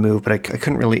things would move, but I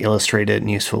couldn't really illustrate it in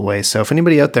a useful way. So if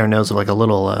anybody out there knows of like a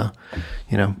little,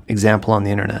 example on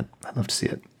the internet, I'd love to see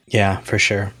it. Yeah, for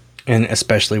sure. And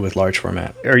especially with large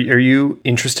format. Are you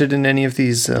interested in any of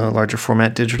these larger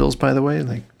format digitals, by the way?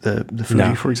 Like the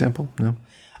Fuji, for example? No?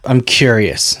 I'm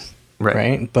curious,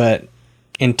 right? But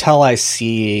until I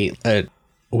see a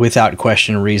without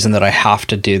question reason that I have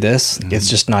to do this, it's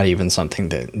just not even something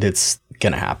that's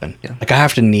going to happen. Yeah. Like I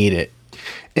have to need it.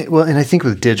 And I think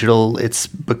with digital, it's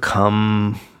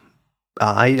become...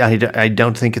 I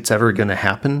don't think it's ever going to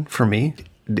happen for me.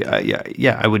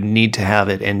 I would need to have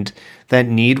it, and that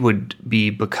need would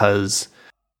be because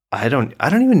I don't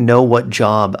even know what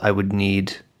job I would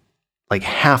need, like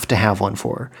have to have one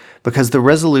for, because the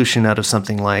resolution out of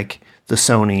something like the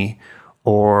Sony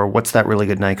or what's that really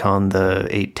good Nikon, the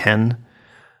 810,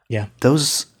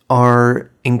 those are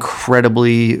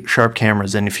incredibly sharp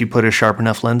cameras, and if you put a sharp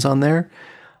enough lens on there,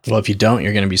 well, if you don't,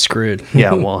 you're going to be screwed.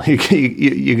 Yeah, well,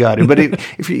 you got it. But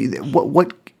if you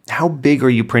how big are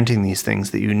you printing these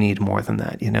things that you need more than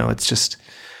that? It's just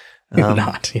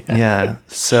not. Yeah.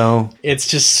 So it's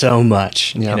just so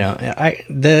much. Yeah.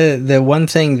 The one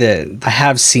thing that I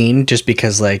have seen, just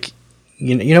because like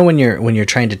when you're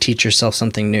trying to teach yourself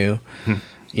something new,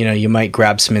 you might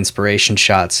grab some inspiration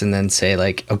shots and then say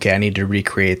like, okay, I need to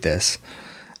recreate this.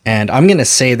 And I'm gonna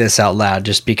say this out loud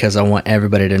just because I want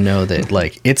everybody to know that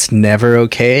like it's never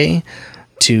okay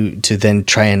to then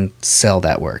try and sell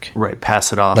that work. Right.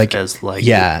 Pass it off as like,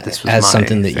 this was as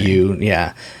something that thing.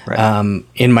 Right.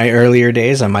 In my earlier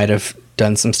days, I might have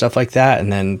done some stuff like that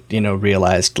and then,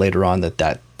 realized later on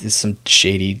that is some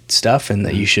shady stuff and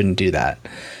that you shouldn't do that.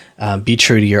 Be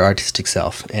true to your artistic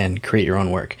self and create your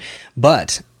own work.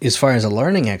 But as far as a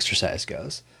learning exercise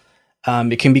goes,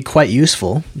 it can be quite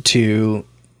useful to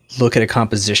look at a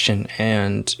composition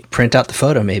and print out the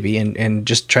photo maybe and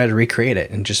just try to recreate it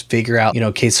and just figure out,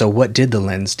 okay, so what did the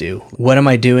lens do? What am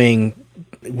I doing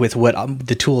with what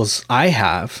the tools I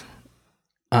have?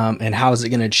 And how is it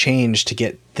going to change to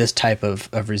get this type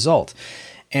of result?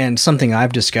 And something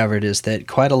I've discovered is that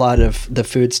quite a lot of the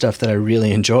food stuff that I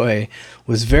really enjoy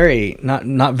was very,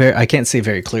 not very, I can't say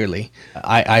very clearly,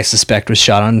 I suspect was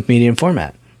shot on medium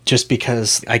format just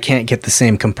because I can't get the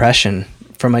same compression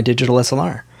from my digital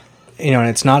SLR. And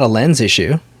it's not a lens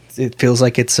issue. It feels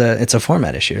like it's a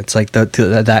format issue. It's like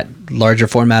that larger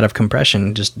format of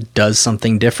compression just does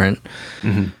something different.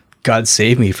 Mm-hmm. God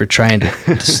save me for trying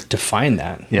to define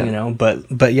that,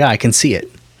 but yeah, I can see it.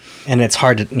 And it's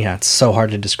hard to, it's so hard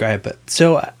to describe. But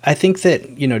so I think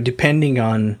that, depending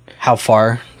on how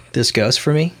far this goes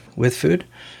for me with food,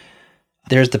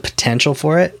 there's the potential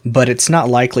for it, but it's not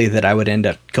likely that I would end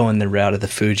up going the route of the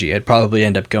Fuji. I'd probably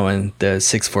end up going the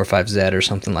 645Z or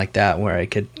something like that, where I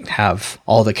could have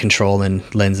all the control and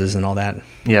lenses and all that.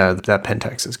 Yeah, that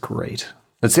Pentax is great.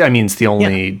 It's the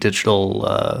only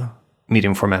digital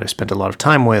medium format I've spent a lot of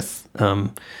time with.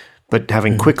 But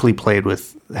having quickly played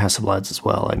with Hasselblads as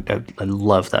well, I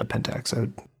love that Pentax. I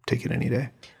would take it any day.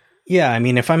 Yeah, I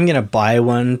mean, if I'm going to buy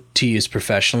one to use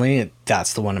professionally,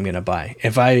 that's the one I'm going to buy.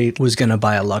 If I was going to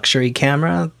buy a luxury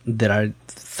camera that I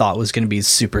thought was going to be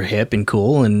super hip and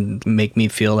cool and make me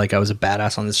feel like I was a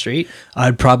badass on the street,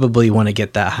 I'd probably want to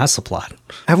get that Hasselblad.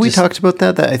 Have we talked about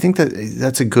that? I think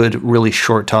that's a good, really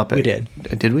short topic. We did.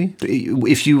 Did we?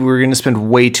 If you were going to spend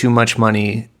way too much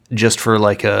money just for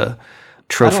like a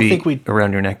trophy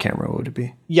around your neck camera, what would it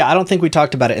be? Yeah, I don't think we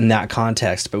talked about it in that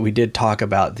context, but we did talk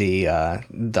about the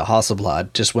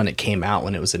Hasselblad just when it came out,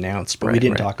 when it was announced, but we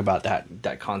didn't talk about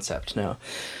that concept, no.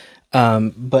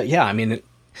 But yeah, I mean,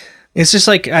 it's just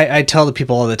like I tell the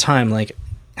people all the time, like,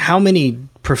 how many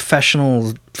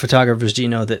professional photographers do you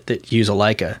know that use a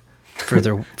Leica for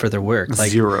their work?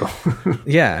 Like, zero.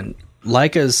 Yeah,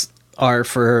 Leicas are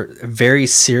for very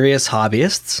serious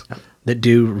hobbyists that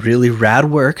do really rad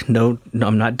work. No,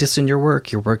 I'm not dissing your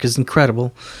work. Your work is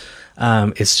incredible.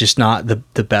 It's just not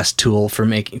the best tool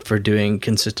for doing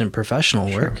consistent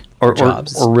professional work or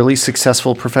jobs. Or really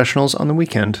successful professionals on the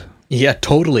weekend. Yeah,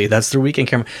 totally. That's their weekend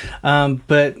camera.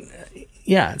 But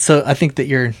yeah, so I think that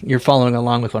you're following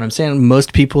along with what I'm saying.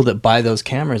 Most people that buy those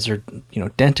cameras are,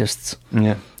 dentists.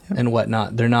 Yeah. And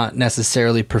whatnot. They're not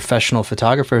necessarily professional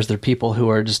photographers. They're people who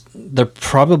are they're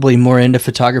probably more into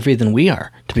photography than we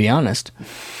are, to be honest.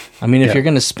 I mean, if you're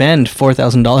going to spend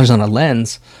 $4,000 on a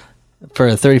lens for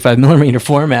a 35 millimeter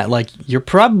format, like, you're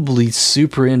probably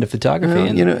super into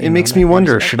photography. Well, it makes me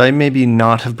wonder, should I maybe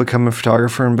not have become a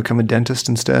photographer and become a dentist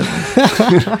instead?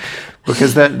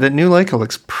 Because that new Leica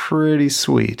looks pretty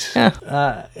sweet.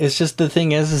 Yeah. It's just, the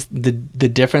thing is the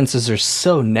differences are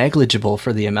so negligible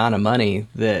for the amount of money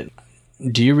that,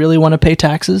 do you really want to pay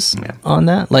taxes on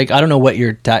that? Like, I don't know what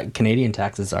your Canadian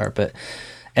taxes are, but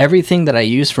everything that I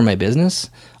use for my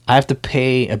business, I have to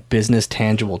pay a business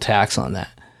tangible tax on that.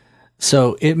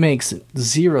 So it makes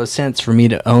zero sense for me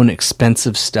to own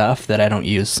expensive stuff that I don't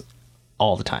use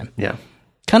all the time. Yeah.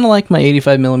 Kind of like my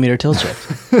 85 millimeter tilt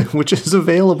shift, which is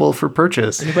available for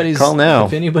purchase. Call now.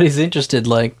 If anybody's interested,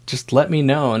 just let me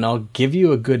know and I'll give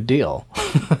you a good deal.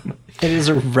 It is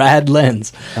a rad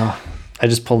lens. Oh, I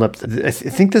just pulled up. I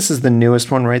think this is the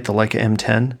newest one, right? The Leica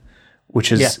M10,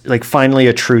 which is finally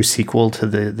a true sequel to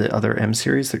the other M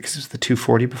series, because it was the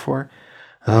 240 before.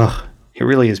 Oh, it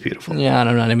really is beautiful. Yeah,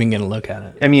 I'm not even going to look at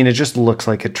it. I mean, it just looks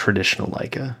like a traditional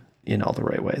Leica in all the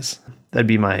right ways. That'd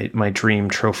be my dream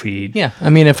trophy. Yeah, I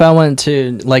mean, if I went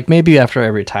to, maybe after I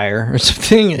retire or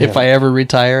something, if I ever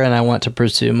retire and I want to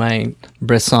pursue my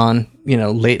Bresson,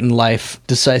 late in life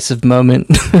decisive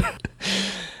moment,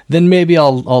 then maybe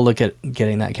I'll look at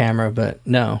getting that camera. But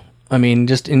no, I mean,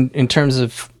 just in terms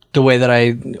of the way that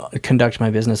I conduct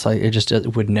my business,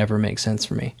 it would never make sense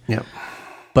for me. Yeah.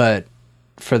 But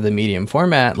for the medium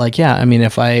format, I mean,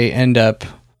 if I end up,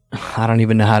 I don't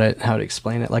even know how to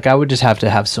explain it. I would just have to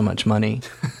have so much money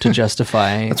to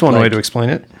justify. That's one way to explain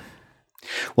it.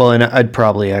 Well, and I'd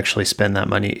probably actually spend that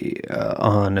money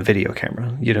on a video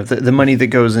camera. The money that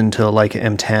goes into Leica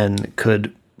M10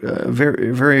 could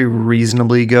very, very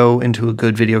reasonably go into a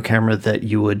good video camera that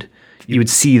you would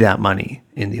see that money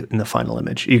in the final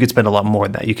image. You could spend a lot more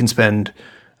than that. You can spend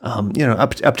up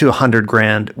to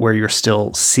 $100,000 where you're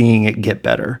still seeing it get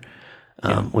better,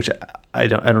 which I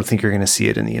don't think you're going to see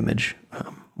it in the image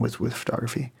with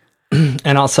photography.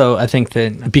 And also, I think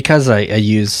that because I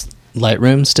use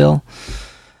Lightroom still,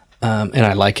 and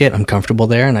I like it, I'm comfortable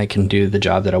there, and I can do the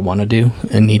job that I want to do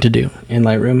and need to do in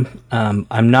Lightroom.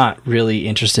 I'm not really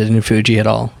interested in Fuji at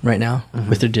all right now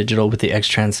with the digital, with the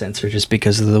X-Trans sensor, just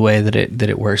because of the way that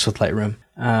it works with Lightroom.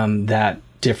 That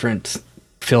different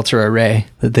filter array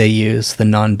that they use, the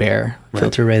non-bare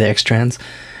filter array, the X-Trans,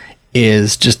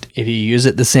 is just, if you use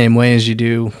it the same way as you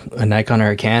do a Nikon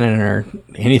or a Canon or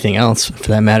anything else for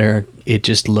that matter, it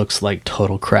just looks like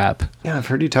total crap. Yeah, I've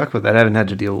heard you talk about that. I haven't had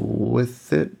to deal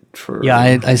with it for...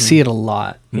 Yeah, I see it a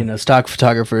lot. Stock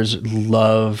photographers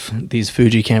love these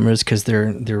Fuji cameras because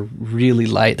they're really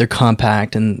light, they're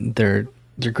compact, and they're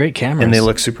great cameras. And they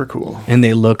look super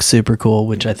cool.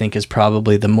 Which I think is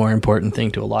probably the more important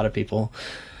thing to a lot of people.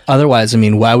 Otherwise, I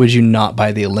mean, why would you not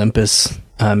buy the Olympus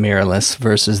mirrorless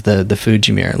versus the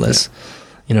Fuji mirrorless?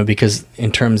 Because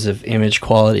in terms of image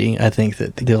quality, I think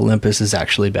that the Olympus is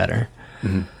actually better.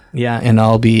 Mm-hmm. Yeah, and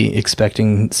I'll be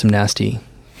expecting some nasty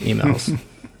emails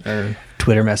or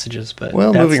Twitter messages. But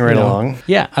Well, that's, moving right along.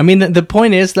 Yeah, I mean, the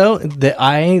point is though that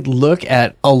I look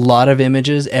at a lot of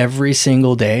images every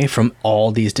single day from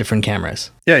all these different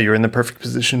cameras. Yeah, you're in the perfect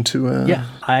position to. Yeah,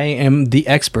 I am the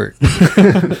expert,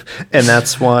 And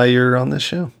that's why you're on this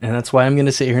show. and that's why I'm going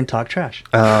to sit here and talk trash.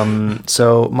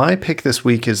 So my pick this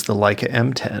week is the Leica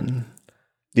M10.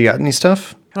 You got any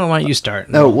stuff? Oh, why don't you start?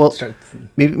 Oh, well, Start.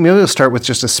 maybe we'll start with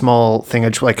just a small thing. I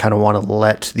just kind of want to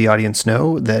let the audience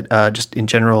know that just in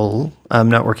general, I'm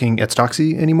not working at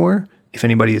Stocksy anymore. If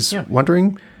anybody is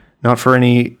wondering, not for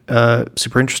any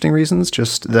super interesting reasons,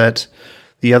 just that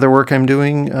the other work I'm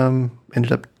doing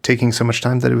ended up taking so much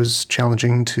time that it was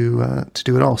challenging to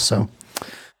do it all. So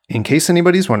in case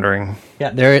anybody's wondering. Yeah,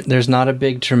 there's not a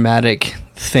big dramatic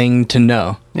thing to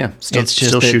know. Yeah, still It's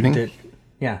just shooting.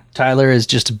 Yeah, Tyler is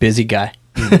just a busy guy.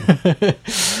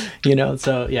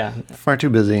 So yeah. Far too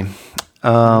busy.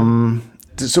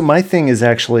 So my thing is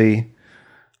actually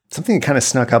something that kind of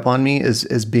snuck up on me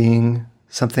as being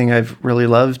something I've really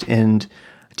loved. And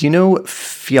do you know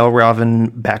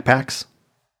Fjällräven backpacks?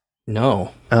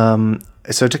 No.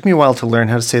 So it took me a while to learn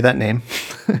how to say that name,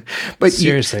 but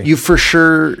Seriously, you've for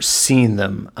sure seen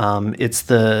them. It's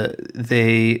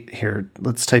here.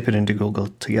 Let's type it into Google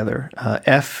together.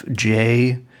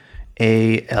 FJALL.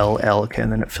 Okay,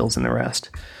 and then it fills in the rest.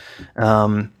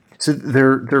 So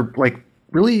they're like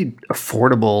really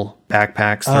affordable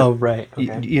backpacks. Oh, right.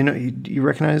 Okay. You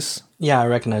recognize? Yeah, I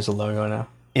recognize the logo now.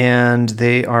 And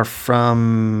they are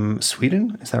from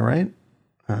Sweden. Is that right?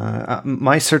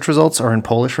 My search results are in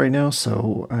Polish right now,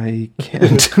 so I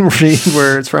can't read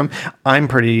where it's from.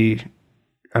 They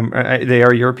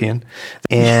are European,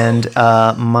 and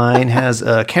mine has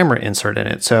a camera insert in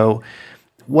it. So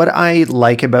what I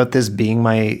like about this being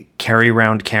my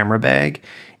carry-round camera bag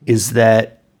is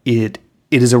that it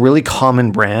is a really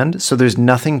common brand, so there's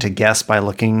nothing to guess by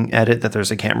looking at it that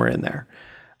there's a camera in there.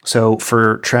 So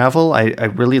for travel, I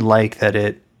really like that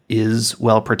it is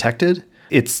well protected.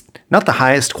 It's not the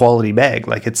highest quality bag.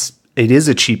 Like it is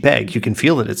a cheap bag. You can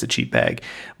feel that it's a cheap bag,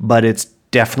 but it's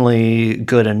definitely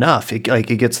good enough. It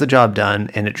gets the job done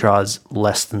and it draws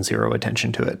less than zero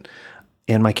attention to it.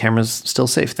 And my camera's still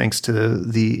safe thanks to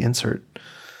the insert.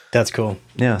 That's cool.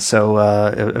 Yeah. So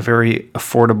a very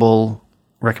affordable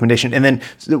recommendation. And then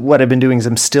what I've been doing is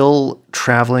I'm still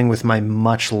traveling with my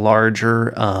much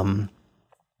larger,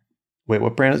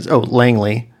 what brand is? Oh,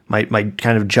 Langley. My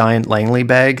kind of giant Langley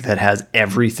bag that has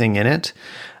everything in it.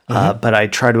 But I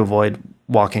try to avoid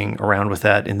walking around with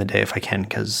that in the day if I can,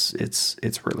 because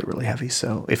it's really, really heavy.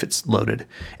 So if it's loaded,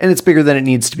 and it's bigger than it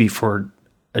needs to be for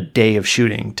a day of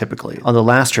shooting, typically. On the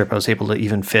last trip, I was able to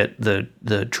even fit the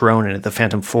drone in it, the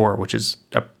Phantom 4, which is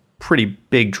a pretty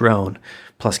big drone,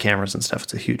 plus cameras and stuff.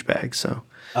 It's a huge bag. So.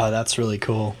 Oh, that's really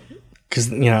cool. Because,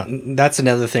 that's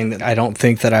another thing that I don't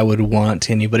think that I would want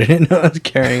anybody to know I was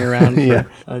carrying around for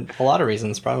a lot of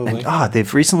reasons, probably. And,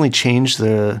 they've recently changed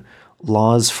the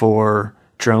laws for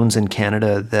drones in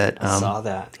Canada that, I saw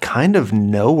that. Kind of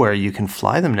know where you can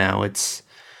fly them now. It's,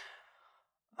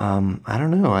 I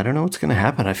don't know. I don't know what's going to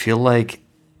happen. I feel like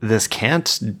this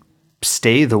can't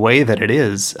stay the way that it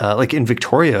is. Like in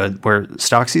Victoria, where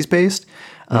Stocksy's based,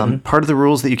 part of the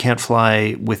rules that you can't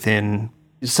fly within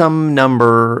some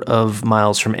number of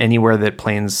miles from anywhere that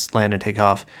planes land and take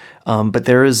off. But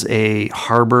there is a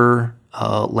harbor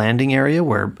landing area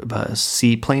where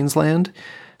seaplanes land.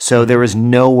 So there is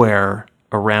nowhere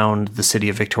around the city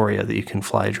of Victoria that you can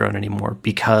fly a drone anymore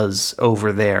because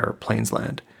over there planes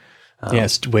land. Yeah,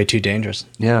 it's way too dangerous.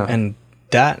 Yeah. And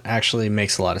that actually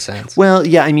makes a lot of sense. Well,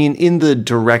 yeah, I mean, in the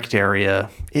direct area,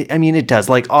 it does.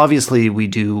 Like, obviously, we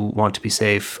do want to be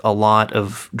safe. A lot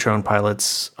of drone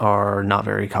pilots are not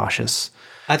very cautious.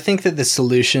 I think that the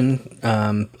solution,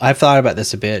 I've thought about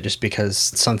this a bit just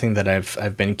because it's something that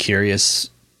I've been curious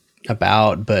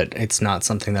about, but it's not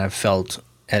something that I've felt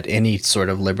at any sort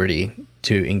of liberty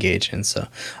to engage in. So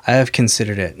I have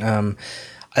considered it.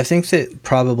 I think that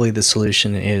probably the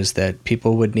solution is that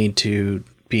people would need to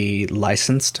be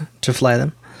licensed to fly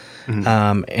them.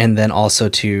 And then also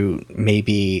to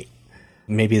maybe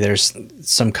there's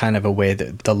some kind of a way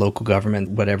that the local government,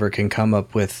 whatever, can come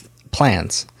up with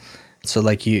plans. So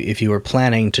like if you were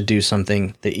planning to do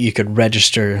something, that you could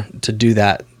register to do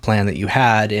that plan that you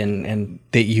had and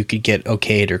that you could get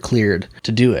okayed or cleared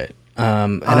to do it.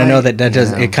 And I know that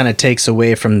does, it kind of takes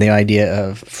away from the idea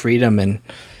of freedom and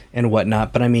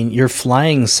whatnot. But I mean, you're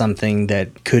flying something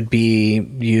that could be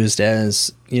used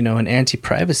as, an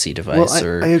anti-privacy device.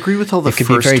 Well, I agree with all the it could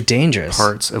first be very dangerous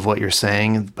parts of what you're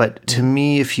saying. But to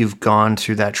me, if you've gone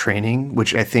through that training,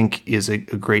 which I think is a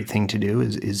great thing to do,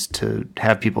 is to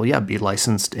have people, be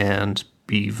licensed and,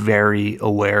 be very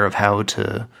aware of how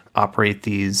to operate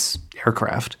these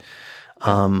aircraft.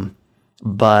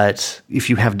 But if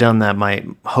you have done that, my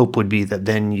hope would be that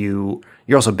then you're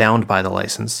also bound by the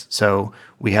license. So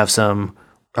we have some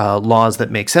laws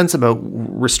that make sense about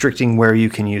restricting where you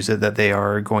can use it, that they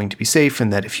are going to be safe,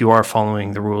 and that if you are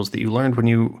following the rules that you learned when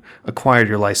you acquired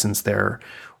your license, there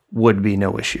would be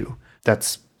no issue.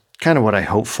 That's kind of what I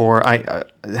hope for. I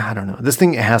don't know. This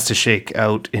thing has to shake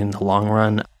out in the long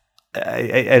run.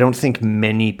 I don't think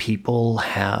many people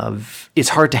have. It's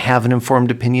hard to have an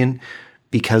informed opinion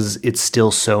because it's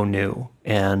still so new,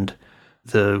 and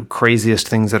the craziest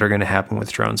things that are going to happen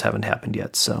with drones haven't happened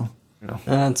yet. So,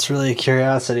 it's really a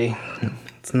curiosity.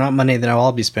 It's not money that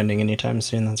I'll be spending anytime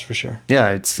soon. That's for sure.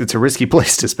 Yeah, it's a risky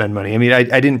place to spend money. I mean, I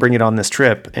didn't bring it on this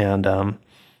trip, and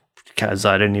because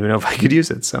I didn't even know if I could use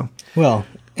it. So well.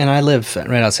 And I live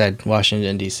right outside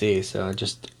Washington, D.C., so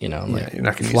just, you're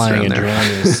not flying a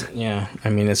drone is, I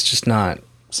mean, it's just not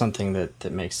something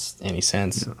that makes any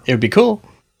sense. No. It would be cool.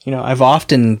 I've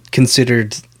often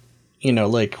considered,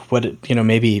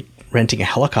 maybe renting a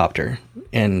helicopter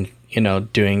and,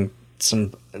 doing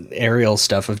some aerial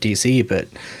stuff of D.C., but,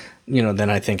 then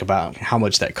I think about how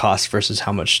much that costs versus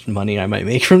how much money I might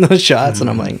make from those shots, and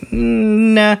I'm like,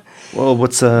 nah. Well,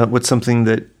 what's something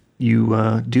that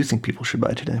you do think people should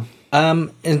buy today?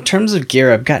 In terms of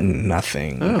gear, I've got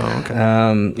nothing. Oh,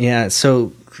 okay.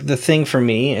 So the thing for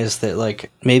me is that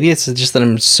maybe it's just that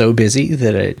I'm so busy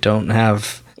that I don't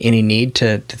have any need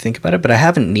to think about it, but I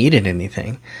haven't needed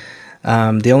anything.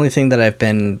 The only thing that I've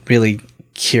been really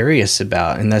curious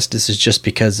about, and this is just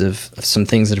because of some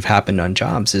things that have happened on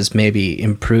jobs, is maybe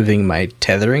improving my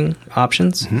tethering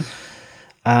options.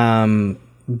 Mm-hmm.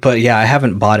 But yeah, I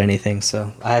haven't bought anything,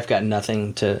 so I've got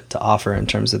nothing to offer in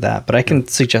terms of that. But I can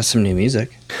suggest some new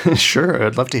music. Sure,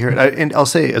 I'd love to hear it. And I'll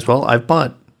say as well, I've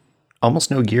bought almost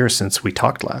no gear since we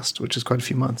talked last, which is quite a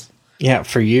few months. Yeah,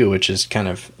 for you, which is kind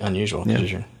of unusual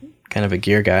because you're kind of a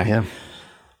gear guy.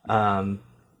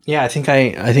 Yeah. I think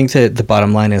that the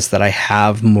bottom line is that I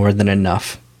have more than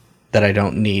enough that I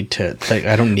don't need to.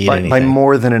 I don't need anything. By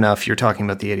more than enough, you're talking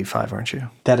about the 85, aren't you?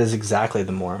 That is exactly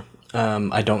the more.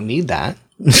 I don't need that.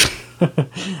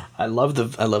 I love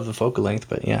the focal length,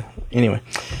 but yeah. Anyway,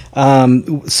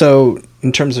 so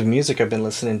in terms of music, I've been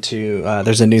listening to.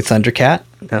 There's a new Thundercat.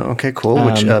 Oh, okay, cool.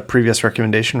 Which previous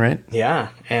recommendation, right? Yeah,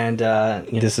 and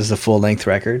this is a full length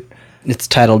record. It's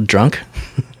titled "Drunk,"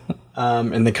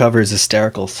 and the cover is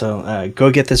hysterical. So go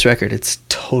get this record. It's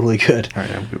totally good. All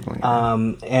right, I'm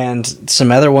googling it. And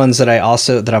some other ones that I've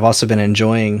also been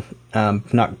enjoying.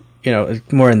 Not.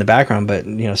 More in the background, but,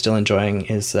 still enjoying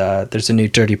is, there's a new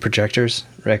Dirty Projectors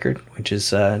record, which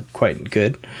is quite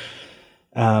good.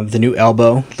 The new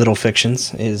Elbow, Little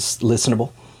Fictions, is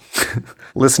listenable.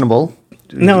 Listenable?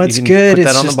 No, it's good. Put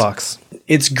that on the box.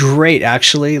 It's great,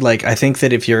 actually. I think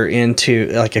that if you're into,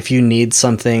 if you need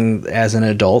something as an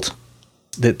adult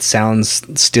that sounds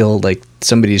still like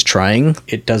somebody's trying,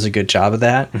 it does a good job of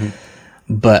that.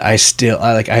 Mm-hmm. But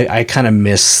I kind of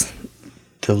miss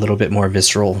the little bit more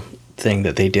visceral thing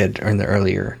that they did in the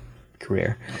earlier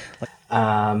career.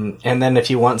 And then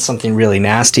if you want something really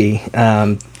nasty,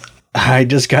 I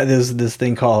just got this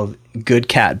thing called Good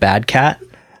Cat, Bad Cat.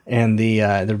 And the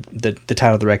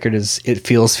title of the record is It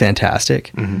Feels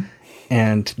Fantastic. Mm-hmm.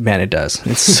 And man, it does.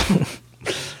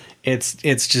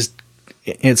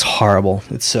 It's horrible.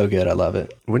 It's so good. I love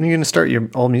it. When are you going to start your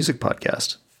all music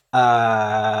podcast?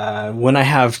 When I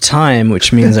have time,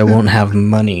 which means I won't have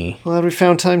money. Well, we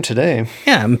found time today.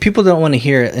 Yeah, people don't want to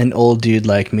hear an old dude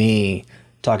like me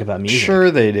talk about music.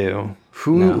 Sure they do.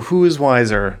 Who is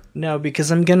wiser? No,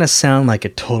 because I'm gonna sound like a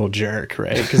total jerk,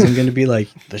 right? Because I'm gonna be like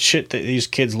the shit that these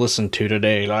kids listen to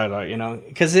today,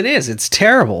 because it's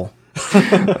terrible.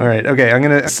 All right, okay. I'm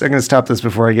gonna stop this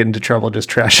before I get into trouble just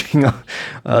trashing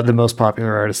the most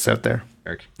popular artists out there.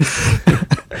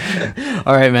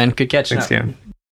 All right, man. Good catching up. Thanks, Dan.